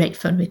had great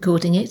fun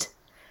recording it.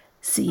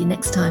 See you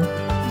next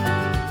time.